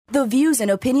The views and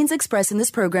opinions expressed in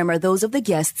this program are those of the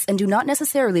guests and do not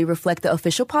necessarily reflect the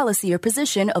official policy or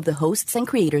position of the hosts and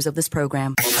creators of this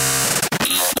program.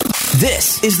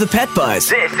 This is the Pet Buzz.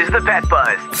 This is the Pet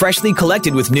Buzz. Freshly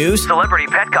collected with news, celebrity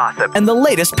pet gossip, and the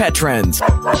latest pet trends.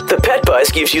 The Pet Buzz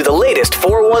gives you the latest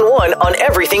 411 on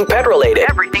everything pet-related.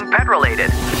 Everything pet-related.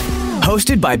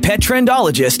 Hosted by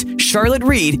Petrendologist Charlotte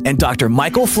Reed and Dr.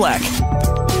 Michael Fleck.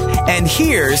 And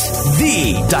here's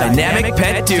the Dynamic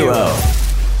Pet Duo.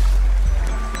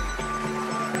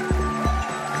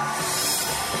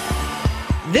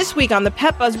 This week on the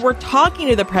Pet Buzz, we're talking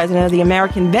to the president of the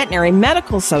American Veterinary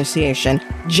Medical Association,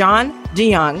 John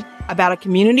De Jong, about a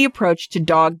community approach to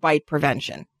dog bite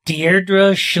prevention.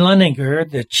 Deirdre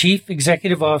Schlungger, the chief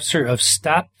executive officer of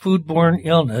Stop Foodborne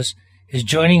Illness, is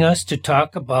joining us to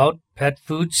talk about pet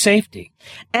food safety.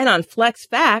 And on Flex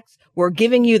Facts, we're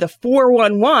giving you the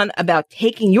 411 about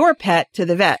taking your pet to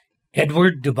the vet.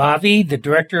 Edward Dubovi, the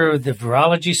director of the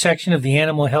virology section of the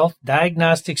Animal Health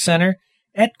Diagnostic Center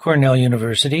at Cornell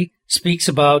University, speaks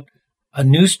about a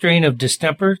new strain of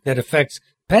distemper that affects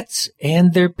pets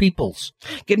and their peoples.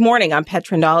 Good morning. I'm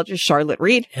Petrendologist Charlotte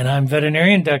Reed. And I'm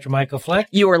veterinarian Dr. Michael Fleck.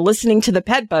 You are listening to the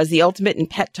Pet Buzz, the ultimate in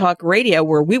pet talk radio,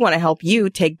 where we want to help you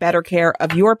take better care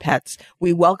of your pets.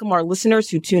 We welcome our listeners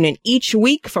who tune in each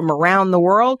week from around the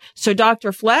world. So,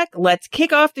 Dr. Fleck, let's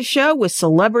kick off the show with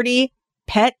celebrity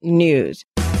pet news.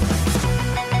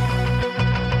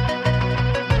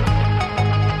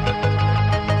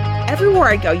 Everywhere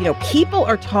I go, people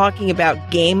are talking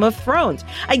about Game of Thrones.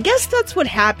 I guess that's what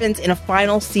happens in a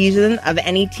final season of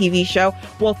any TV show.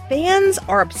 Well, fans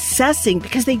are obsessing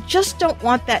because they just don't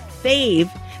want that fave.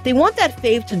 They want that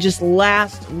fave to just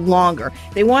last longer.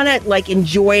 They want to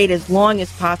enjoy it as long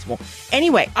as possible.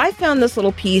 Anyway, I found this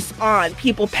little piece on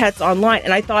People Pets Online,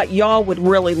 and I thought y'all would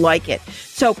really like it.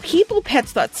 So People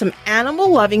Pets thought some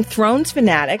animal-loving Thrones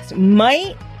fanatics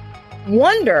might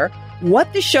wonder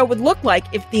what the show would look like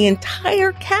if the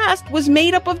entire cast was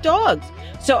made up of dogs.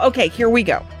 So, okay, here we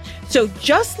go. So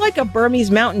just like a Burmese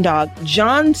mountain dog,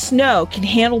 Jon Snow can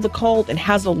handle the cold and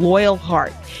has a loyal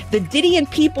heart. The Diddy and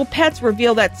People Pets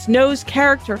reveal that Snow's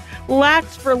character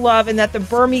lacks for love and that the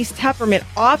Burmese temperament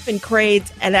often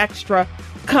craves an extra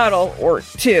cuddle or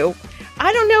two.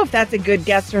 I don't know if that's a good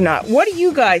guess or not. What do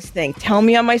you guys think? Tell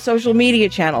me on my social media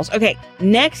channels. Okay,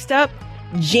 next up,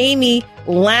 Jaime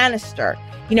Lannister.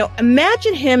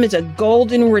 Imagine him as a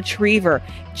golden retriever.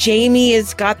 Jaime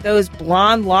has got those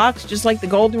blonde locks, just like the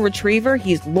golden retriever.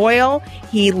 He's loyal.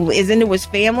 He is into his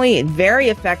family and very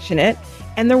affectionate.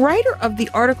 And the writer of the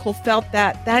article felt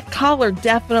that collar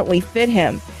definitely fit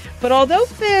him. But although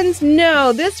fans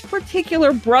know this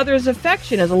particular brother's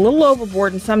affection is a little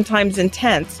overboard and sometimes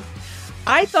intense,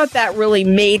 I thought that really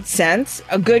made sense.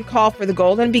 A good call for the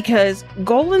golden, because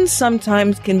goldens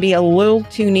sometimes can be a little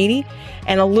too needy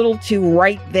and a little too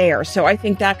right there. So I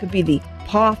think that could be the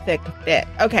perfect fit.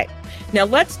 Okay, now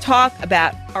let's talk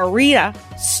about Arya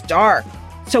Stark.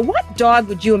 So what dog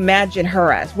would you imagine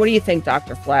her as? What do you think,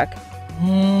 Dr. Fleck?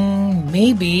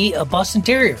 Maybe a Boston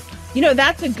Terrier.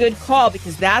 That's a good call,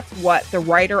 because that's what the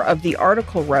writer of the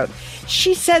article wrote.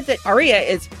 She said that Arya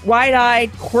is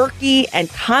wide-eyed, quirky, and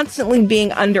constantly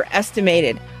being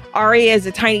underestimated. Arya is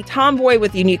a tiny tomboy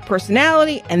with a unique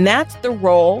personality, and that's the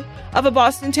role of a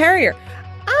Boston Terrier.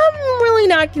 I'm really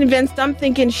not convinced. I'm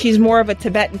thinking she's more of a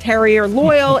Tibetan Terrier,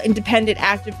 loyal, independent,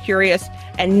 active, curious,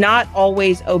 and not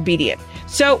always obedient.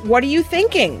 So what are you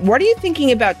thinking? What are you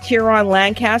thinking about Tyrion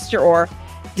Lancaster or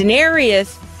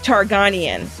Daenerys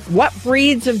Targaryen? What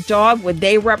breeds of dog would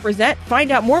they represent?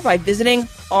 Find out more by visiting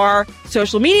our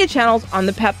social media channels on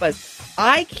the Pet Buzz.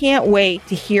 I can't wait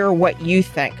to hear what you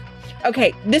think.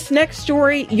 Okay, this next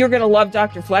story, you're going to love,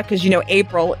 Dr. Fleck, because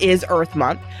April is Earth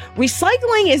Month.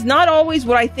 Recycling is not always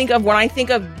what I think of when I think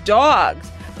of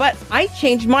dogs, but I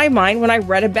changed my mind when I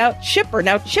read about Chipper.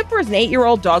 Now, Chipper is an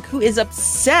 8-year-old dog who is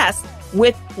obsessed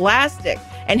with plastic,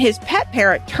 and his pet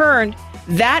parent turned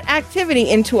that activity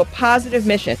into a positive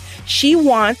mission. She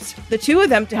wants the two of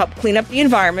them to help clean up the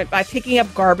environment by picking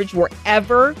up garbage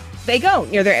wherever they go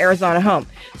near their Arizona home.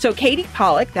 So Katie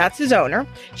Pollock, that's his owner,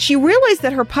 she realized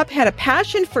that her pup had a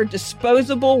passion for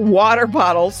disposable water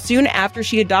bottles soon after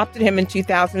she adopted him in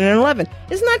 2011.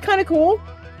 Isn't that kind of cool?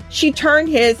 She turned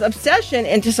his obsession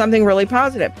into something really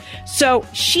positive. So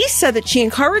she said that she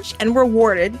encouraged and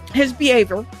rewarded his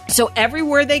behavior. So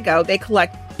everywhere they go, they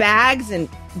collect bags and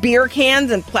beer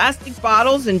cans and plastic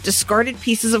bottles and discarded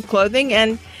pieces of clothing.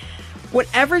 And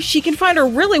whatever she can find, or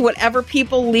really whatever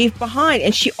people leave behind.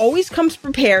 And she always comes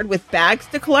prepared with bags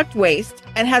to collect waste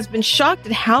and has been shocked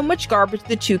at how much garbage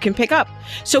the two can pick up.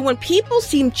 So when people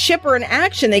seem chipper in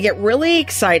action, they get really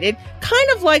excited, kind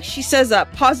of like, she says, a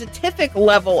positific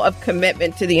level of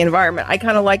commitment to the environment. I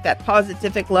kind of like that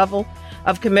positific level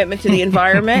of commitment to the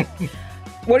environment.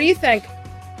 What do you think?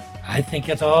 I think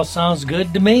it all sounds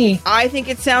good to me. I think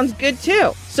it sounds good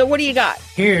too. So what do you got?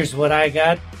 Here's what I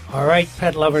got. All right,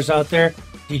 pet lovers out there,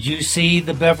 did you see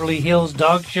the Beverly Hills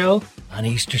Dog Show on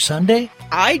Easter Sunday?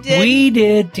 I did. We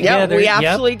did together. Yeah, we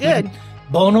absolutely did.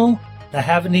 Bono, the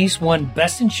Havanese, won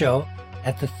Best in Show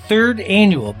at the 3rd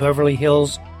annual Beverly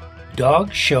Hills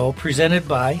Dog Show presented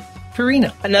by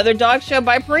Purina. Another dog show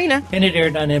by Purina. And it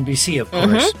aired on NBC, of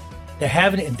course. The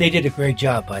Havanese, they did a great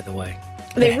job, by the way.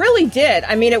 They really did.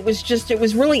 I mean, it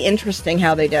was really interesting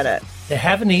how they did it. The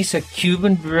Havanese, a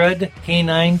Cuban-bred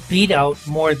canine, beat out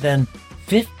more than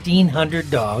 1,500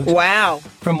 dogs. Wow.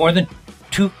 From more than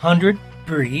 200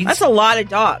 breeds. That's a lot of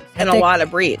dogs and a lot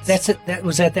of breeds. That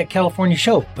was at that California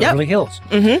show, Beverly Hills.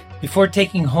 Before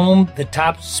taking home the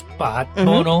top spot,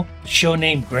 Bono, show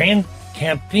named Grand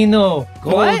Campino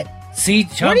Gold. What? Sea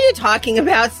What are you talking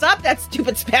about? Stop that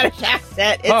stupid Spanish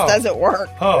accent. It doesn't work.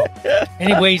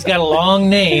 Anyway, he's got a long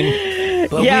name,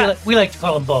 but we like to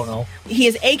call him Bono. He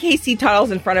has AKC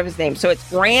titles in front of his name. So it's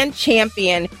Grand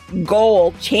Champion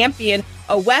Gold Champion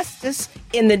Oestis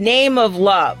in the Name of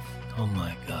Love. Oh,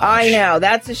 my gosh. I know.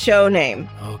 That's a show name.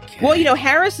 Okay. Well,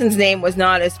 Harrison's name was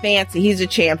not as fancy. He's a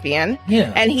champion.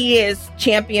 Yeah. And he is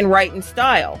champion right in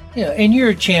style. Yeah, and you're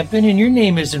a champion, and your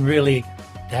name isn't really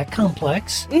that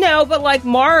complex. No, but like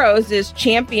Morrow's is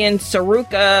Champion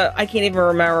Saruka. I can't even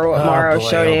remember what Morrow's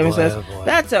show name is.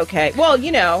 That's okay. Well,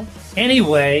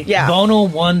 Anyway, Bono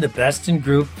won the Best in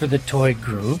Group for the toy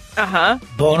group.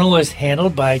 Bono was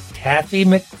handled by Taffy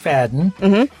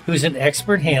McFadden, who's an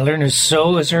expert handler, and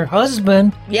so is her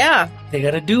husband. Yeah. They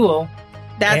got a duo.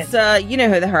 That's, you know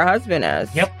who her husband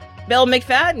is. Yep. Bill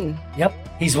McFadden. Yep.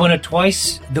 He's won it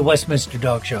twice, the Westminster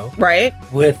Dog Show. Right.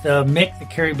 With Mick, the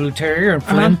Kerry Blue Terrier, and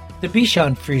Flynn, the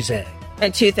Bichon Frise.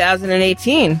 In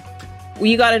 2018. Well,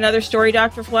 you got another story,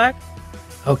 Dr. Fleck?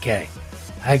 Okay.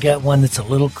 I got one that's a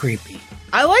little creepy.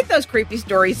 I like those creepy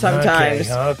stories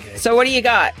sometimes. Okay. So what do you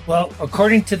got? Well,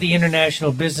 according to the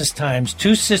International Business Times,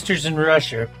 2 sisters in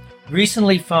Russia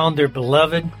recently found their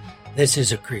beloved, this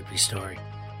is a creepy story,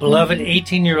 beloved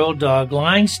 18-year-old dog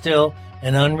lying still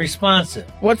and unresponsive.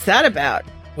 What's that about?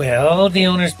 Well, the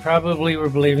owners probably were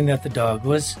believing that the dog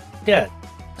was dead.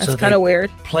 That's kind of weird.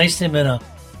 Placed him in a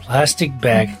plastic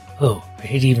bag. Oh, I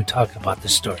hate even talking about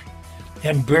this story.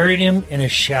 And buried him in a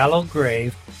shallow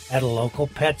grave at a local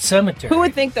pet cemetery. Who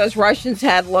would think those Russians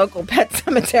had local pet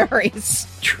cemeteries?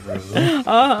 True.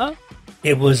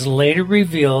 It was later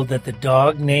revealed that the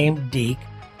dog named Deke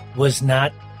was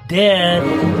not dead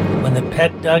when the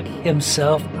pet dug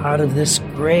himself out of this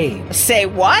grave. Say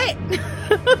what?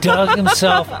 Dug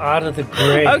himself out of the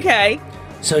grave. Okay.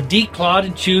 So Deke clawed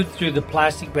and chewed through the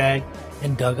plastic bag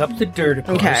and dug up the dirt, of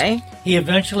course. Okay. He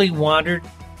eventually wandered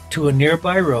to a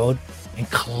nearby road and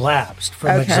collapsed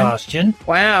from exhaustion.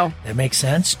 Wow. That makes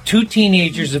sense. 2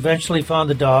 teenagers eventually found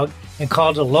the dog and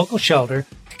called a local shelter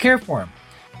to care for him.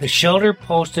 The shelter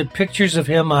posted pictures of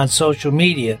him on social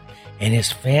media, and his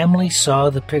family saw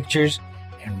the pictures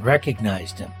and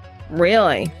recognized him.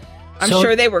 Really? I'm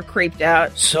sure they were creeped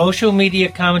out. Social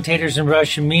media commentators in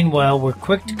Russia, meanwhile, were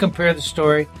quick to compare the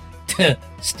story to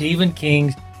Stephen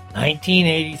King's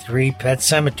 1983 Pet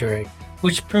Sematary,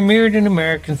 which premiered in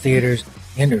American theaters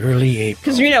in early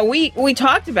April. Because, we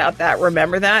talked about that,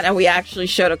 remember that? And we actually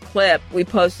showed a clip. We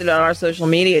posted on our social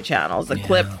media channels, a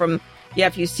clip from,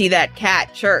 if you see that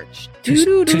cat, church.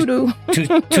 Too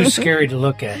scary to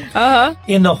look at.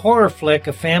 In the horror flick,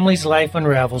 a family's life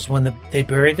unravels when they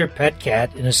bury their pet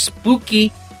cat in a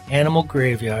spooky animal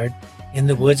graveyard in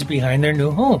the woods behind their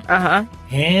new home.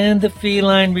 And the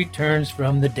feline returns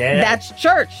from the dead. That's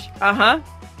church.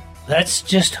 Let's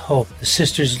just hope the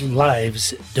sisters'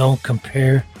 lives don't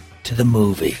compare to the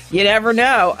movie. You never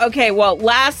know. Okay, well,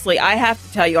 lastly, I have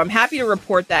to tell you, I'm happy to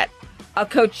report that a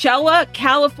Coachella,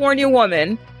 California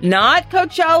woman, not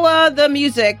Coachella, the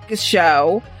music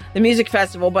show, the music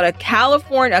festival, but a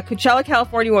Coachella,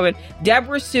 California woman,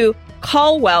 Deborah Sue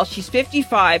Caldwell, she's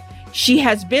 55. She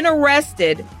has been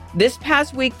arrested this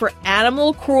past week for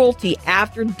animal cruelty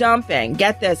after dumping,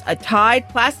 get this, a tied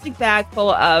plastic bag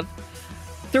full of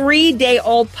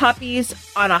 3-day-old puppies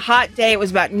on a hot day. It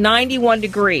was about 91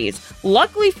 degrees.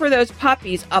 Luckily for those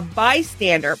puppies, a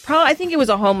bystander, I think it was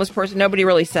a homeless person, nobody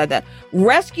really said that,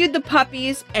 rescued the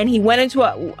puppies, and he went into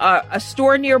a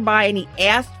store nearby and he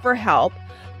asked for help.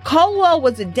 Caldwell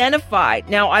was identified.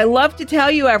 Now, I love to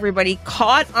tell you, everybody,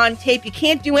 caught on tape. You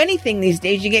can't do anything these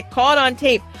days. You get caught on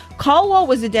tape. Caldwell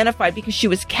was identified because she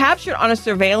was captured on a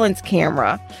surveillance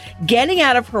camera getting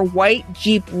out of her white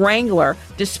Jeep Wrangler,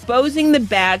 disposing the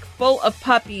bag full of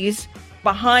puppies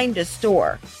behind a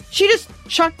store. She just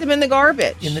chucked them in the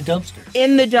garbage. In the dumpster.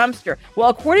 In the dumpster. Well,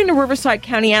 according to Riverside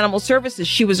County Animal Services,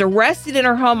 she was arrested in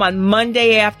her home on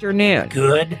Monday afternoon.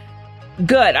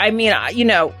 Good. I mean,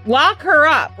 lock her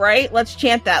up, right? Let's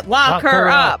chant that. Lock her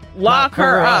up. Lock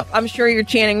her up. I'm sure you're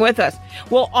chanting with us.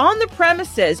 Well, on the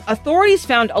premises, authorities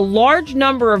found a large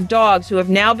number of dogs who have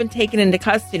now been taken into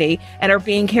custody and are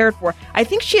being cared for. I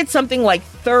think she had something like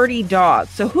 30 dogs.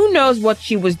 So who knows what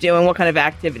she was doing, what kind of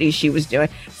activities she was doing.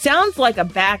 Sounds like a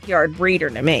backyard breeder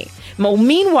to me. Well,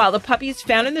 meanwhile, the puppies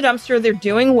found in the dumpster, they're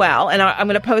doing well. And I'm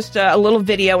going to post a little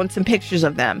video and some pictures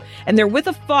of them. And they're with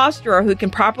a fosterer who can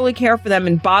properly care for them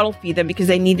and bottle feed them because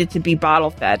they needed to be bottle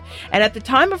fed. And at the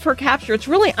time of her capture, it's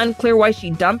really unclear why she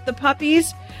dumped the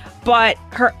puppies. But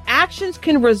her actions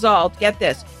can result, get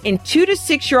this, in 2 to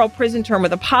 6 year old prison term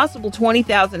with a possible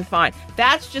 $20,000 fine.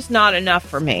 That's just not enough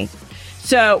for me.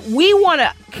 So we want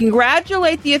to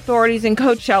congratulate the authorities in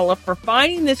Coachella for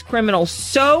finding this criminal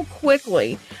so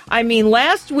quickly. I mean,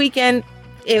 last weekend,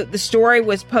 the story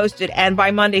was posted, and by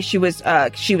Monday she was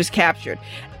captured.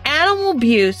 Animal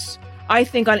abuse, I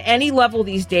think, on any level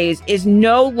these days is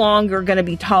no longer going to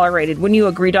be tolerated. Wouldn't you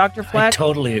agree, Dr. Fleck? I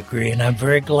totally agree, and I'm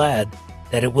very glad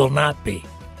that it will not be.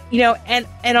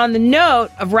 And on the note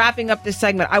of wrapping up this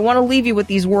segment, I want to leave you with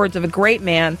these words of a great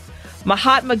man,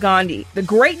 Mahatma Gandhi. The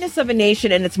greatness of a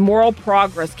nation and its moral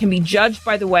progress can be judged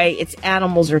by the way its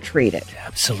animals are treated.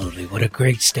 Absolutely. What a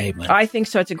great statement. I think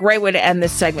so. It's a great way to end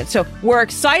this segment. So we're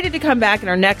excited to come back in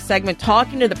our next segment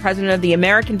talking to the president of the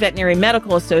American Veterinary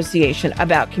Medical Association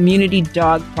about community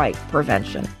dog bite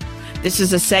prevention. This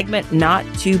is a segment not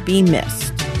to be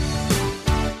missed.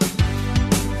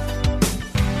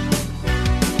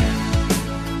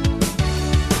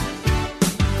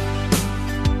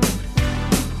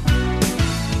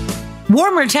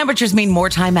 Warmer temperatures mean more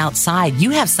time outside.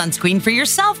 You have sunscreen for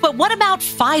yourself, but what about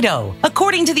Fido?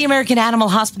 According to the American Animal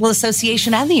Hospital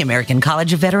Association and the American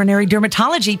College of Veterinary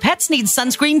Dermatology, pets need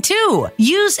sunscreen too.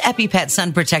 Use EpiPet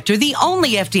Sun Protector, the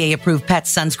only FDA-approved pet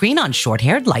sunscreen on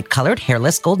short-haired, light-colored,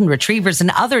 hairless golden retrievers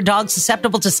and other dogs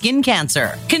susceptible to skin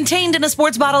cancer. Contained in a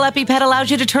sports bottle, EpiPet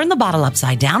allows you to turn the bottle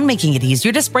upside down, making it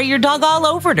easier to spray your dog all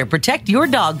over to protect your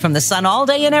dog from the sun all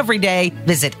day and every day.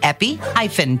 Visit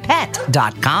epi-pet.com.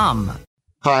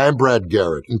 Hi, I'm Brad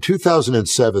Garrett. In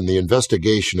 2007, the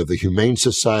investigation of the Humane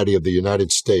Society of the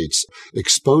United States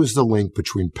exposed the link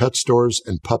between pet stores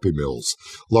and puppy mills.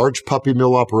 Large puppy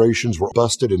mill operations were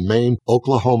busted in Maine,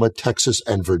 Oklahoma, Texas,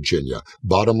 and Virginia.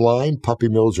 Bottom line, puppy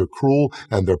mills are cruel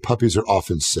and their puppies are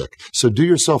often sick. So do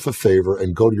yourself a favor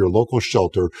and go to your local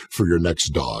shelter for your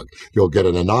next dog. You'll get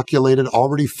an inoculated,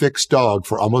 already fixed dog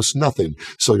for almost nothing.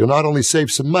 So you'll not only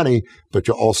save some money, but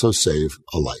you'll also save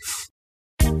a life.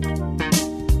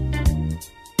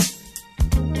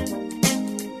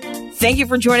 Thank you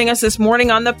for joining us this morning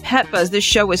on the Pet Buzz. This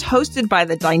show is hosted by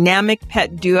the dynamic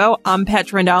pet duo. I'm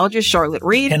Petrendologist Charlotte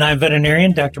Reed. And I'm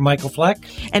veterinarian Dr. Michael Fleck.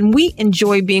 And we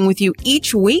enjoy being with you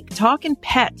each week talking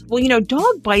pets. Well,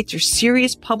 dog bites are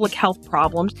serious public health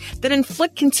problems that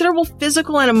inflict considerable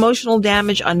physical and emotional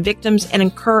damage on victims and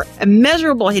incur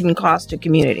immeasurable hidden costs to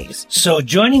communities. So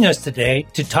joining us today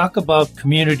to talk about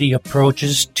community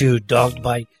approaches to dog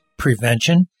bite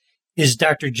prevention is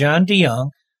Dr. John De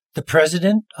Jong, the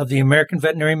president of the American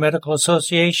Veterinary Medical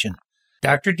Association.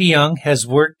 Dr. De Jong has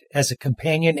worked as a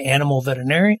companion animal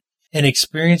veterinarian and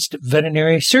experienced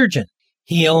veterinary surgeon.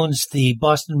 He owns the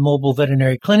Boston Mobile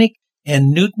Veterinary Clinic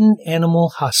and Newton Animal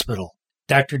Hospital.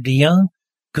 Dr. De Jong,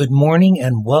 good morning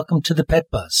and welcome to the Pet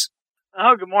Buzz.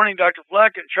 Oh, good morning, Dr.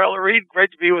 Fleck and Charlotte Reed.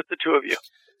 Great to be with the two of you.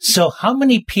 So how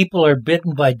many people are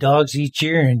bitten by dogs each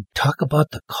year, and talk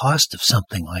about the cost of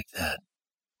something like that?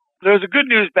 There's a good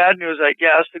news, bad news, I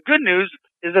guess. The good news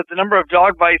is that the number of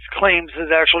dog bites claims has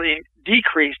actually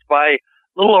decreased by a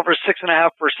little over 6.5%,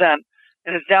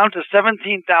 and it's down to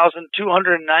 17,297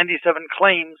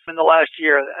 claims in the last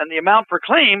year. And the amount per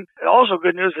claim, also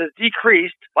good news, has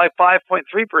decreased by 5.3%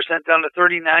 down to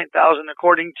 39,000,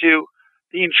 according to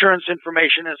the Insurance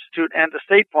Information Institute and the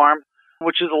State Farm,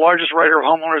 which is the largest writer of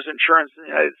homeowners insurance in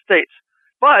the United States.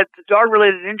 But the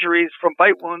dog-related injuries from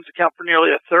bite wounds account for nearly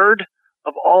a third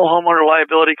of all homeowner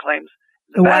liability claims.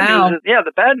 The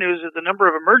bad news is the number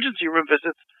of emergency room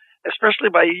visits, especially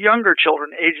by younger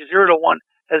children ages 0 to 1,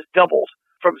 has doubled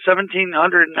from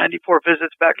 1,794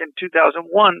 visits back in 2001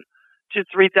 to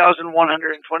 3,125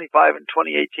 in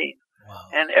 2018. Wow.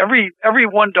 And every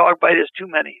one dog bite is too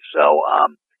many. So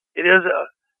it is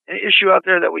an issue out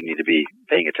there that we need to be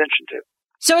paying attention to.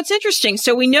 So it's interesting.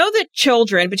 So we know that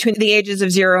children between the ages of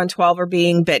 0 and 12 are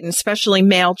being bitten, especially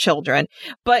male children.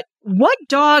 But what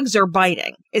dogs are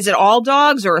biting? Is it all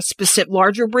dogs or a specific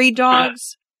larger breed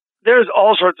dogs? There's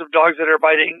all sorts of dogs that are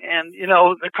biting. And,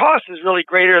 the cost is really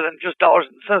greater than just dollars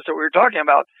and cents that we were talking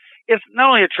about. It's not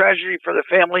only a tragedy for the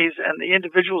families and the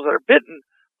individuals that are bitten,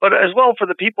 but as well for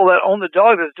the people that own the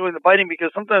dog that's doing the biting,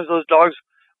 because sometimes those dogs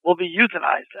will be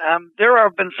euthanized. There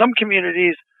have been some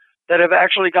communities that have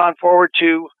actually gone forward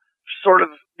to sort of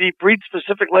the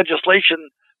breed-specific legislation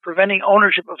preventing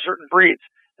ownership of certain breeds.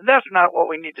 And that's not what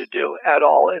we need to do at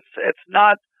all. It's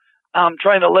not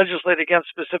trying to legislate against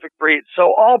specific breeds.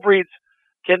 So all breeds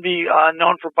can be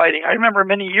known for biting. I remember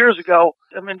many years ago,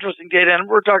 some interesting data, and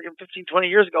we're talking 15, 20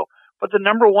 years ago, but the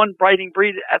number one biting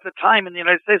breed at the time in the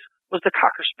United States was the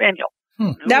Cocker Spaniel.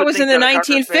 That was in the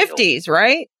 1950s,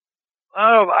 right?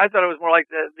 Oh, I thought it was more like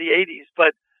the 80s,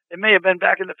 but it may have been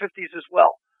back in the 50s as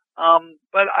well.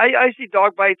 But I see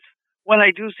dog bites when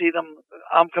I do see them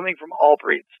coming from all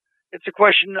breeds. It's a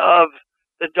question of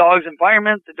the dog's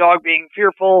environment, the dog being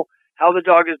fearful, how the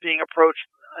dog is being approached,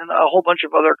 and a whole bunch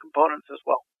of other components as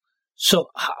well. So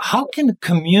how can the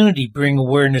community bring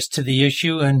awareness to the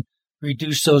issue and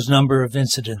reduce those number of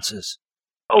incidences?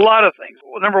 A lot of things.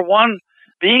 Well, number one,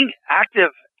 being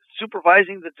active,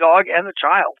 supervising the dog and the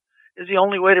child is the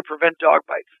only way to prevent dog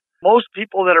bites. Most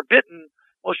people that are bitten,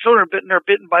 most children are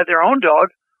bitten by their own dog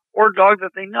or a dog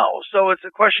that they know. So it's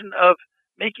a question of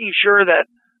making sure that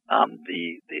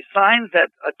the signs that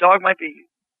a dog might be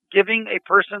giving a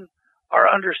person are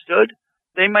understood.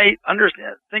 They might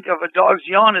think of a dog's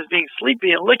yawn as being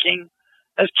sleepy and licking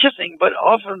as kissing, but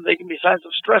often they can be signs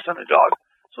of stress on a dog.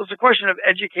 So it's a question of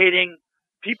educating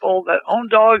people that own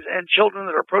dogs and children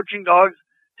that are approaching dogs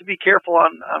to be careful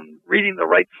on reading the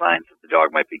right signs that the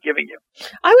dog might be giving you.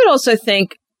 I would also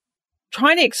think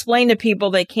trying to explain to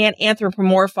people they can't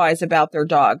anthropomorphize about their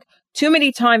dog. Too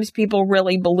many times people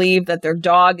really believe that their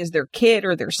dog is their kid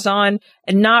or their son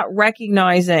and not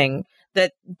recognizing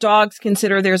that dogs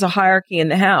consider there's a hierarchy in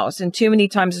the house. And too many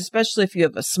times, especially if you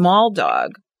have a small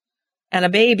dog and a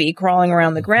baby crawling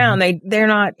around the ground, they're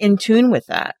not in tune with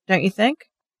that, don't you think?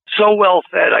 So well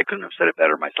said. I couldn't have said it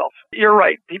better myself. You're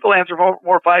right. People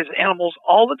anthropomorphize animals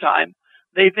all the time.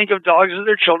 They think of dogs as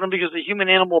their children because the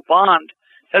human-animal bond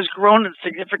has grown in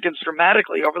significance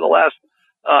dramatically over the last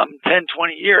 10,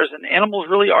 20 years. And animals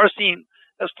really are seen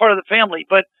as part of the family.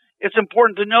 But it's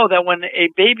important to know that when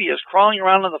a baby is crawling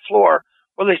around on the floor,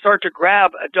 or they start to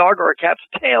grab a dog or a cat's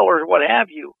tail or what have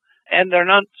you, and they're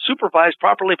not supervised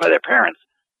properly by their parents,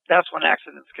 that's when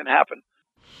accidents can happen.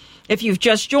 If you've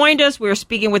just joined us, we're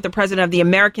speaking with the president of the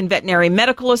American Veterinary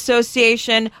Medical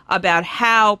Association about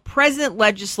how present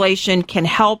legislation can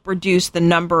help reduce the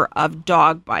number of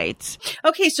dog bites.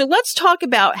 Okay, so let's talk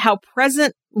about how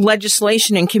present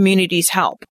legislation in communities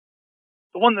help.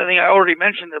 The one thing I already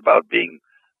mentioned about being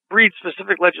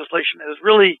breed-specific legislation is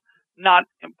really not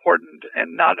important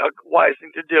and not a wise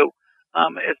thing to do.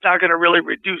 It's not going to really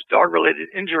reduce dog-related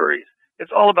injuries.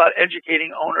 It's all about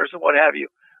educating owners and what have you.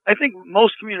 I think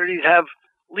most communities have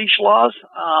leash laws,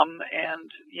 and,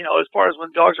 as far as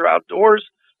when dogs are outdoors,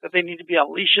 that they need to be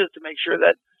on leashes to make sure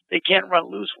that they can't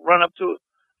run up to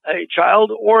a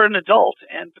child or an adult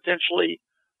and potentially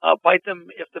bite them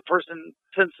if the person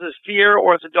senses fear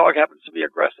or if the dog happens to be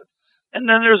aggressive. And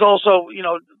then there's also,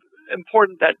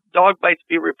 important that dog bites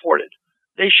be reported.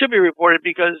 They should be reported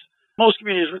because most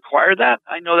communities require that.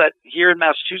 I know that here in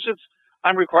Massachusetts,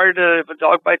 I'm required to, if a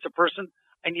dog bites a person,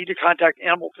 I need to contact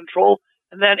animal control,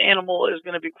 and that animal is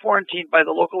going to be quarantined by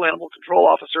the local animal control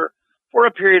officer for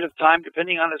a period of time,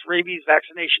 depending on its rabies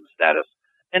vaccination status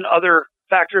and other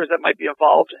factors that might be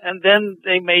involved. And then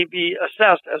they may be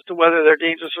assessed as to whether they're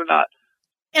dangerous or not.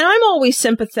 And I'm always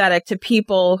sympathetic to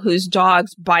people whose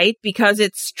dogs bite because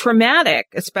it's traumatic,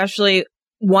 especially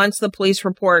once the police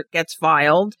report gets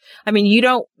filed. I mean, you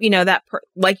don't,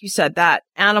 like you said, that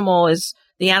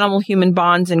the animal-human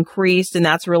bond's increased, and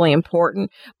that's really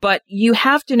important. But you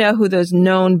have to know who those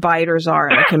known biters are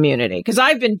in the community. Because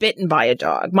I've been bitten by a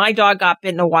dog. My dog got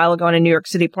bitten a while ago in a New York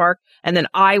City park, and then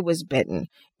I was bitten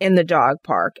in the dog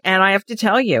park. And I have to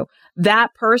tell you,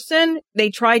 that person, they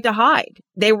tried to hide.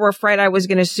 They were afraid I was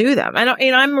going to sue them. And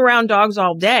I'm around dogs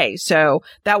all day, so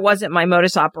that wasn't my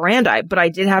modus operandi. But I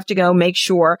did have to go make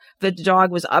sure that the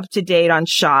dog was up to date on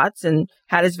shots and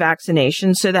had his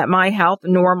vaccination so that my health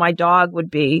nor my dog would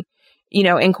be,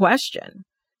 in question.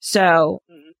 So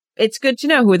it's good to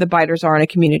know who the biters are in a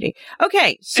community.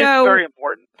 Okay, so it's very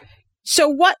important. So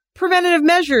what preventative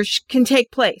measures can take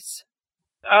place?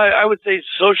 I would say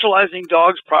socializing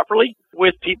dogs properly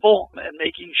with people and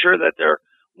making sure that they're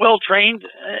well trained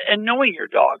and knowing your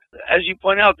dog. As you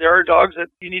point out, there are dogs that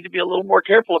you need to be a little more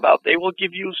careful about. They will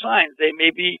give you signs. They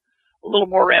may be a little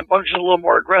more rambunctious, a little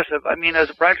more aggressive. I mean, as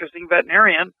a practicing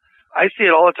veterinarian, I see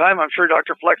it all the time. I'm sure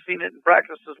Dr. Fleck's seen it in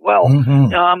practice as well.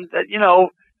 That,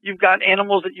 you've got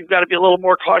animals that you've got to be a little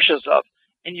more cautious of.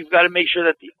 And you've got to make sure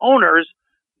that the owners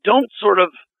don't sort of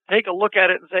take a look at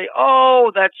it and say,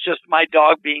 oh, that's just my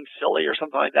dog being silly or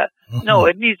something like that. No,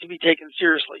 it needs to be taken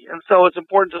seriously. And so it's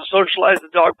important to socialize the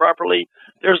dog properly.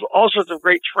 There's all sorts of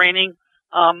great training.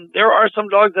 There are some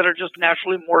dogs that are just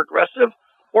naturally more aggressive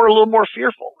or a little more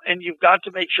fearful. And you've got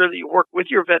to make sure that you work with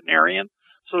your veterinarian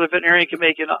so the veterinarian can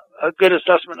make a good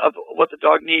assessment of what the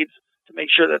dog needs to make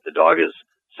sure that the dog is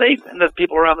safe and that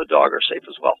people around the dog are safe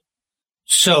as well.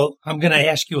 So I'm going to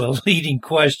ask you a leading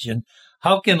question.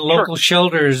 How can local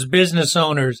shelters, business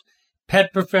owners,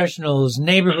 pet professionals,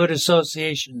 neighborhood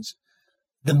associations,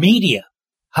 the media,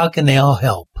 how can they all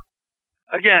help?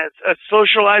 Again,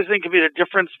 socializing can be the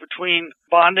difference between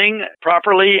bonding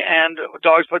properly and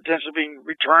dogs potentially being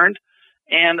returned,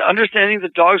 and understanding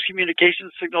the dog's communication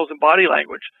signals and body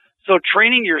language. So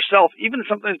training yourself, even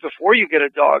sometimes before you get a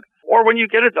dog or when you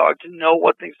get a dog, to know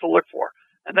what things to look for.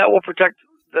 And that will protect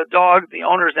the dog, the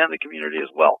owners, and the community as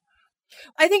well.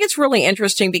 I think it's really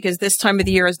interesting because this time of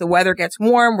the year, as the weather gets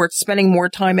warm, we're spending more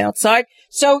time outside.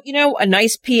 So, a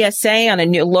nice PSA on a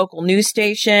new local news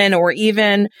station, or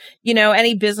even,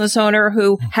 any business owner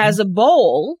who has a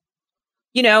bowl,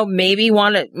 maybe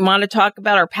want to talk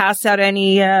about or pass out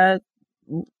any,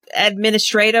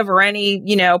 administrative or any,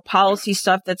 policy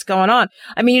stuff that's going on.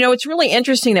 I mean, it's really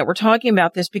interesting that we're talking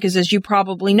about this because, as you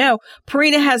probably know,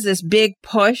 Purina has this big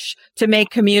push to make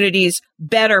communities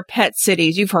better pet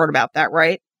cities. You've heard about that,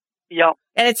 right? Yeah.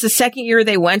 And it's the second year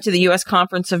they went to the U.S.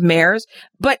 Conference of Mayors.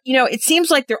 But, it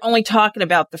seems like they're only talking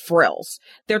about the frills.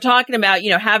 They're talking about,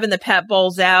 having the pet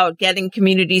bowls out, getting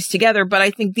communities together. But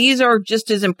I think these are just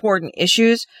as important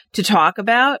issues to talk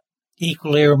about.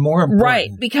 Equally or more important. Right,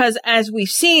 because as we've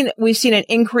seen an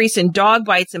increase in dog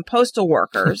bites and postal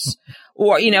workers.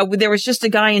 Or, there was just a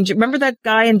guy remember that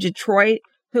guy in Detroit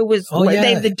who was,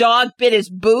 the dog bit his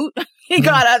boot? He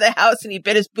got out of the house and he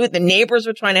bit his boot. The neighbors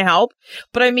were trying to help.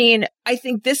 But I mean, I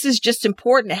think this is just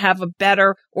important to have a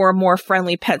better or a more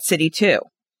friendly pet city too.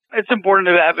 It's important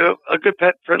to have a good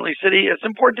pet-friendly city. It's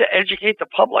important to educate the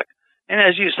public. And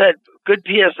as you said, good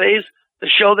PSAs. The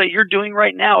show that you're doing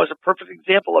right now is a perfect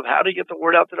example of how to get the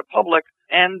word out to the public,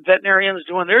 and veterinarians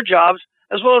doing their jobs,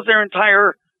 as well as their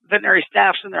entire veterinary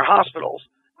staffs in their hospitals.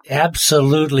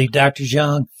 Absolutely, Dr.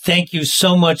 Jong. Thank you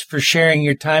so much for sharing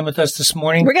your time with us this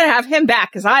morning. We're going to have him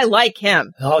back because I like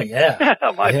him. Oh, yeah.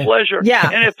 My pleasure. Yeah.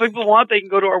 And if people want, they can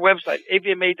go to our website,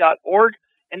 avma.org,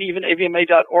 and even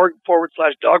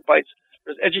avma.org/dog bites.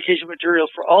 There's education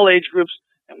materials for all age groups,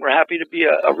 and we're happy to be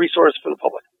a resource for the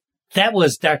public. That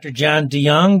was Dr. John De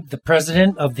Jong, the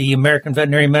president of the American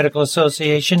Veterinary Medical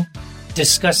Association,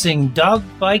 discussing dog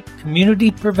bite community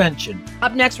prevention.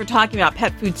 Up next, we're talking about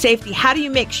pet food safety. How do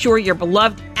you make sure your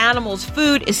beloved animal's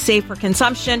food is safe for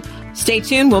consumption? Stay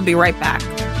tuned. We'll be right back.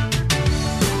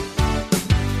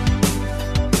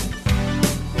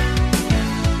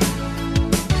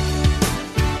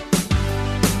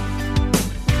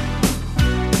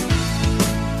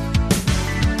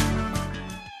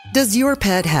 Does your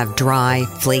pet have dry,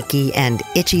 flaky, and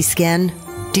itchy skin?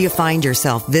 Do you find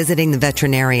yourself visiting the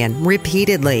veterinarian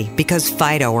repeatedly because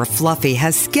Fido or Fluffy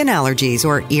has skin allergies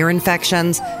or ear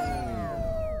infections?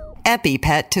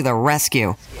 EpiPet to the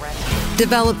rescue.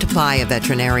 Developed by a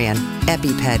veterinarian,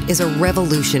 EpiPet is a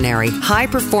revolutionary,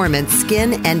 high-performance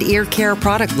skin and ear care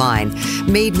product line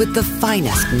made with the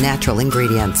finest natural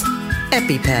ingredients.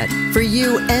 EpiPet, for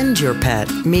you and your pet,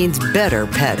 means better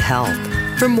pet health.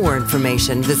 For more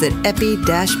information, visit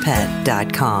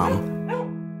epi-pet.com.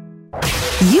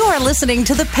 You are listening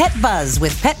to The Pet Buzz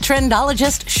with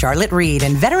Petrendologist Charlotte Reed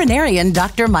and veterinarian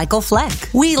Dr. Michael Fleck.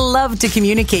 We love to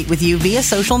communicate with you via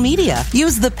social media.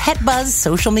 Use the Pet Buzz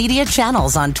social media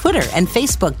channels on Twitter and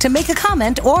Facebook to make a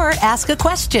comment or ask a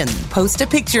question. Post a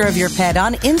picture of your pet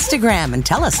on Instagram and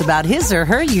tell us about his or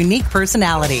her unique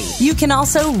personality. You can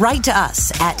also write to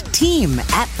us at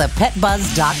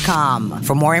team@thepetbuzz.com.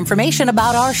 For more information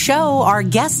about our show, our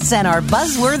guests, and our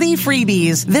buzzworthy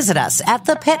freebies, visit us at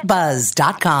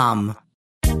thepetbuzz.com.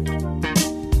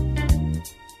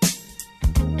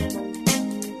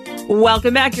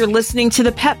 Welcome back. You're listening to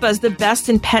the Pet Buzz, the best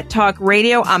in pet talk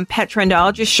radio. I'm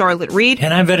Petrendologist Charlotte Reed.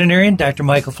 And I'm veterinarian Dr.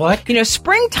 Michael Fleck. You know,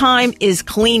 springtime is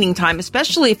cleaning time,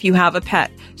 especially if you have a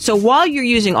pet. So while you're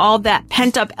using all that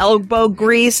pent-up elbow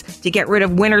grease to get rid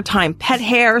of wintertime pet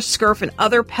hair, scurf, and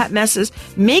other pet messes,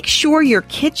 make sure your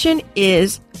kitchen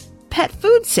is pet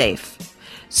food safe.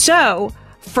 So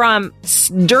from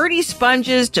dirty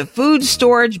sponges to food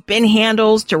storage, bin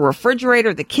handles to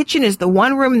refrigerator, the kitchen is the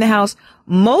one room in the house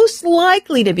most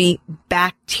likely to be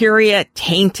bacteria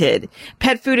tainted.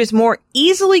 Pet food is more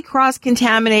easily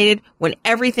cross-contaminated when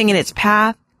everything in its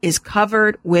path is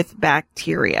covered with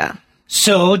bacteria.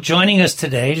 So joining us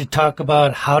today to talk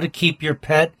about how to keep your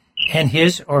pet and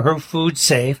his or her food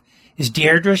safe is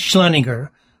Deirdre Schlungger,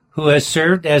 who has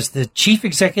served as the Chief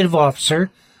Executive Officer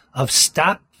of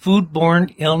Stop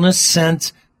Foodborne Illness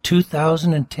since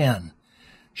 2010.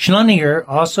 Schlungger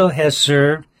also has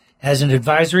served as an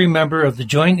advisory member of the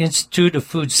Joint Institute of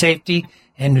Food Safety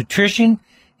and Nutrition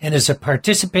and is a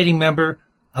participating member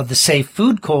of the Safe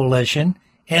Food Coalition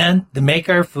and the Make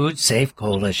Our Food Safe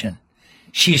Coalition.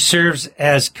 She serves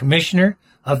as commissioner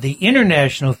of the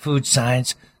International Food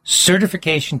Science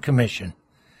Certification Commission.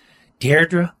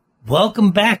 Deirdre,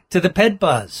 welcome back to the Pet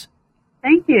Buzz.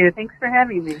 Thank you. Thanks for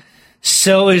having me.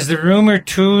 So is the rumor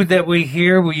true that we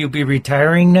hear will you be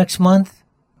retiring next month?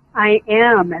 I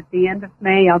am. At the end of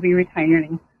May, I'll be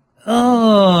retiring.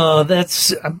 Oh,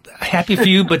 that's happy for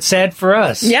you, but sad for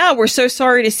us. Yeah, we're so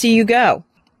sorry to see you go.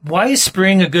 Why is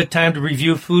spring a good time to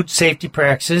review food safety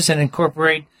practices and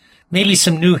incorporate maybe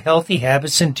some new healthy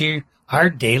habits into our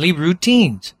daily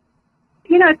routines?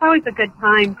 You know, it's always a good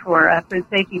time for food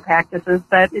safety practices,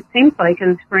 but it seems like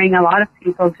in spring, a lot of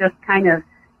people just kind of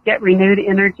get renewed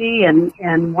energy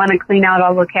and want to clean out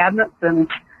all the cabinets and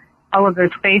all of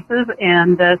their spaces.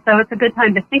 And so it's a good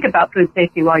time to think about food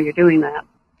safety while you're doing that.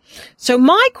 So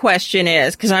my question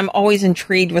is, because I'm always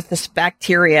intrigued with this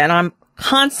bacteria and I'm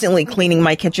constantly cleaning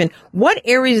my kitchen, what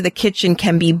areas of the kitchen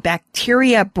can be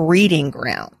bacteria breeding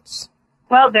grounds?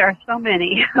 Well, there are so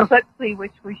many. Let's see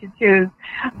which we should choose.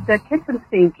 The kitchen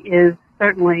sink is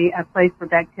certainly a place for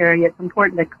bacteria. It's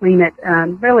important to clean it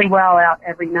really well out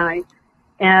every night.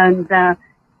 And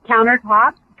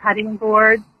countertops, cutting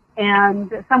boards,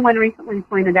 and someone recently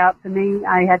pointed out to me,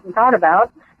 I hadn't thought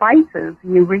about, spices.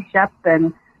 You reach up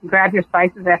and grab your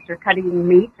spices after cutting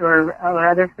meat or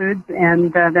other foods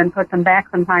and then put them back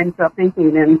sometimes without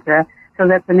thinking. And so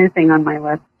that's a new thing on my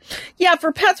list. Yeah,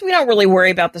 for pets, we don't really worry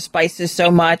about the spices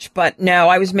so much. But no,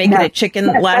 I was making a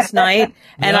chicken last night,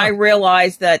 and I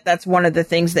realized that that's one of the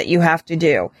things that you have to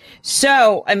do.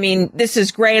 So, I mean, this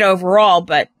is great overall,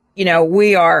 but, you know,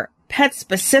 we are pet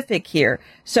specific here.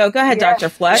 So go ahead, Dr.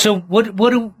 Fleck. So what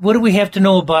do we have to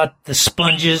know about the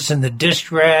sponges and the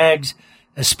dish rags,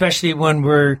 especially when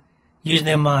we're using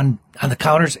them on the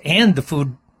counters and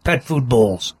the pet food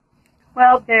bowls?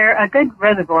 Well, they're a good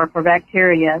reservoir for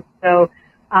bacteria. So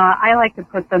I like to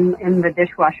put them in the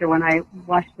dishwasher when I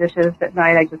wash dishes at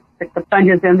night. I just stick the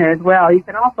sponges in there as well. You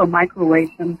can also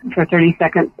microwave them for 30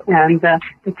 seconds and to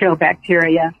kill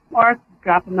bacteria, or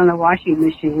drop them in the washing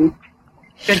machine.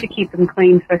 Good to keep them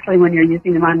clean, especially when you're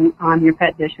using them on your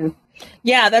pet dishes.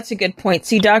 Yeah, that's a good point.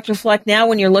 See, Dr. Fleck, now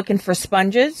when you're looking for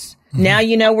sponges, now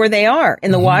you know where they are, in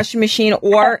the washing machine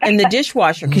or in the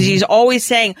dishwasher, because he's always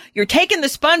saying, you're taking the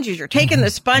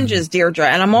sponges, Deirdre,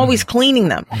 and I'm always cleaning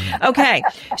them. Okay,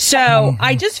 so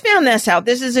I just found this out.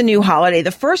 This is a new holiday,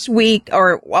 the first week,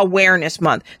 or awareness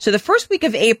month. So the first week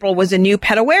of April was a new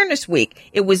pet awareness week.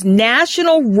 It was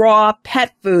National Raw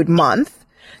Pet Food Month.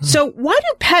 So why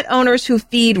do pet owners who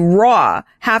feed raw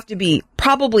have to be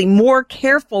probably more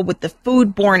careful with the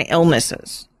foodborne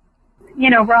illnesses? You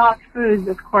know, raw foods,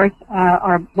 of course,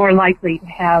 are more likely to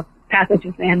have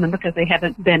pathogens in them because they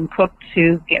haven't been cooked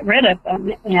to get rid of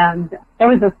them. And there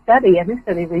was a new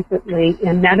study recently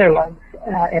in Netherlands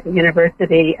at the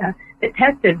university that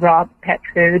tested raw pet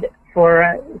food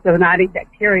for zoonotic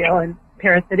bacterial and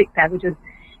parasitic pathogens.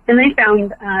 And they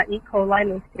found E.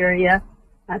 coli, Listeria,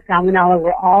 Salmonella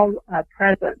were all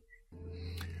present.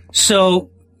 So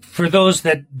for those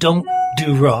that don't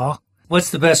do raw,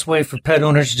 what's the best way for pet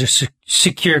owners to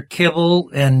secure kibble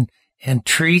and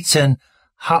treats, and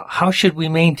how should we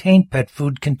maintain pet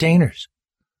food containers?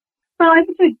 Well, I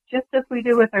think just as we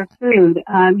do with our food,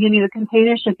 the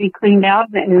container should be cleaned out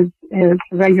as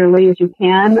regularly as you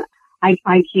can. I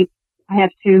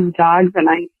have 2 dogs, and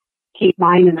I keep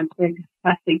mine in a big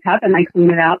plastic cup, and I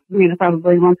clean it out,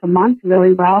 probably once a month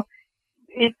really well.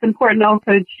 It's important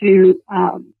also to,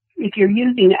 if you're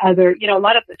using other, a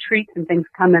lot of the treats and things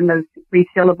come in those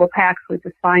refillable packs, which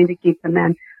is fine to keep them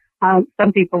in.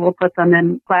 Some people will put them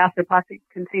in glass or plastic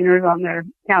containers on their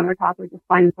countertop, which is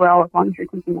fine as well, as long as you're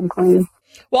keeping them clean.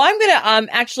 Well, I'm going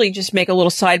to actually just make a little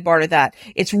sidebar to that.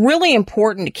 It's really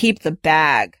important to keep the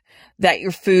bag that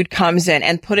your food comes in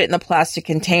and put it in the plastic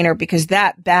container, because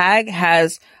that bag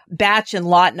has batch and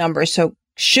lot numbers. So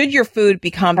should your food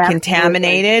become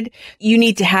contaminated, you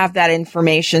need to have that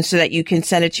information so that you can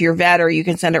send it to your vet or you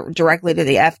can send it directly to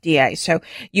the FDA. So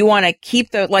you want to keep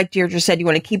like Deirdre said, you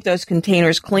want to keep those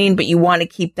containers clean, but you want to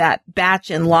keep that batch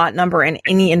and lot number and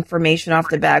any information off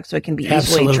the bag so it can be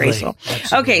easily traceable.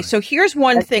 Absolutely. Okay, so here's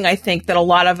one thing I think that a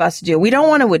lot of us do. We don't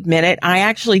want to admit it. I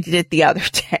actually did it the other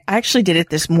day. I actually did it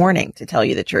this morning, to tell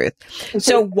you the truth.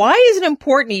 So why is it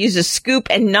important to use a scoop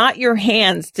and not your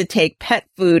hands to take pet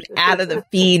food out of the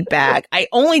feed bag? I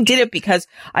only did it because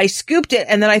I scooped it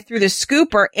and then I threw the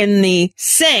scooper in the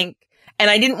sink, and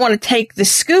I didn't want to take the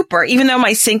scooper, even though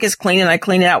my sink is clean and I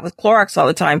clean it out with Clorox all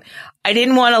the time. I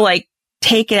didn't want to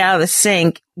take it out of the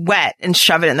sink wet and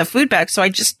shove it in the food bag. So I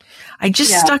just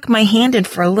stuck my hand in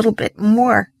for a little bit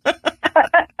more.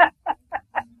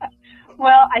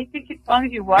 Well, I think as long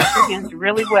as you wash your hands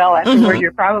really well afterward,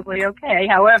 you're probably okay.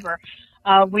 However,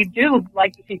 we do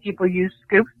like to see people use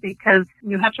scoops because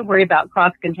you have to worry about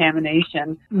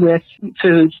cross-contamination with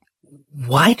foods.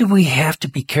 Why do we have to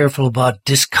be careful about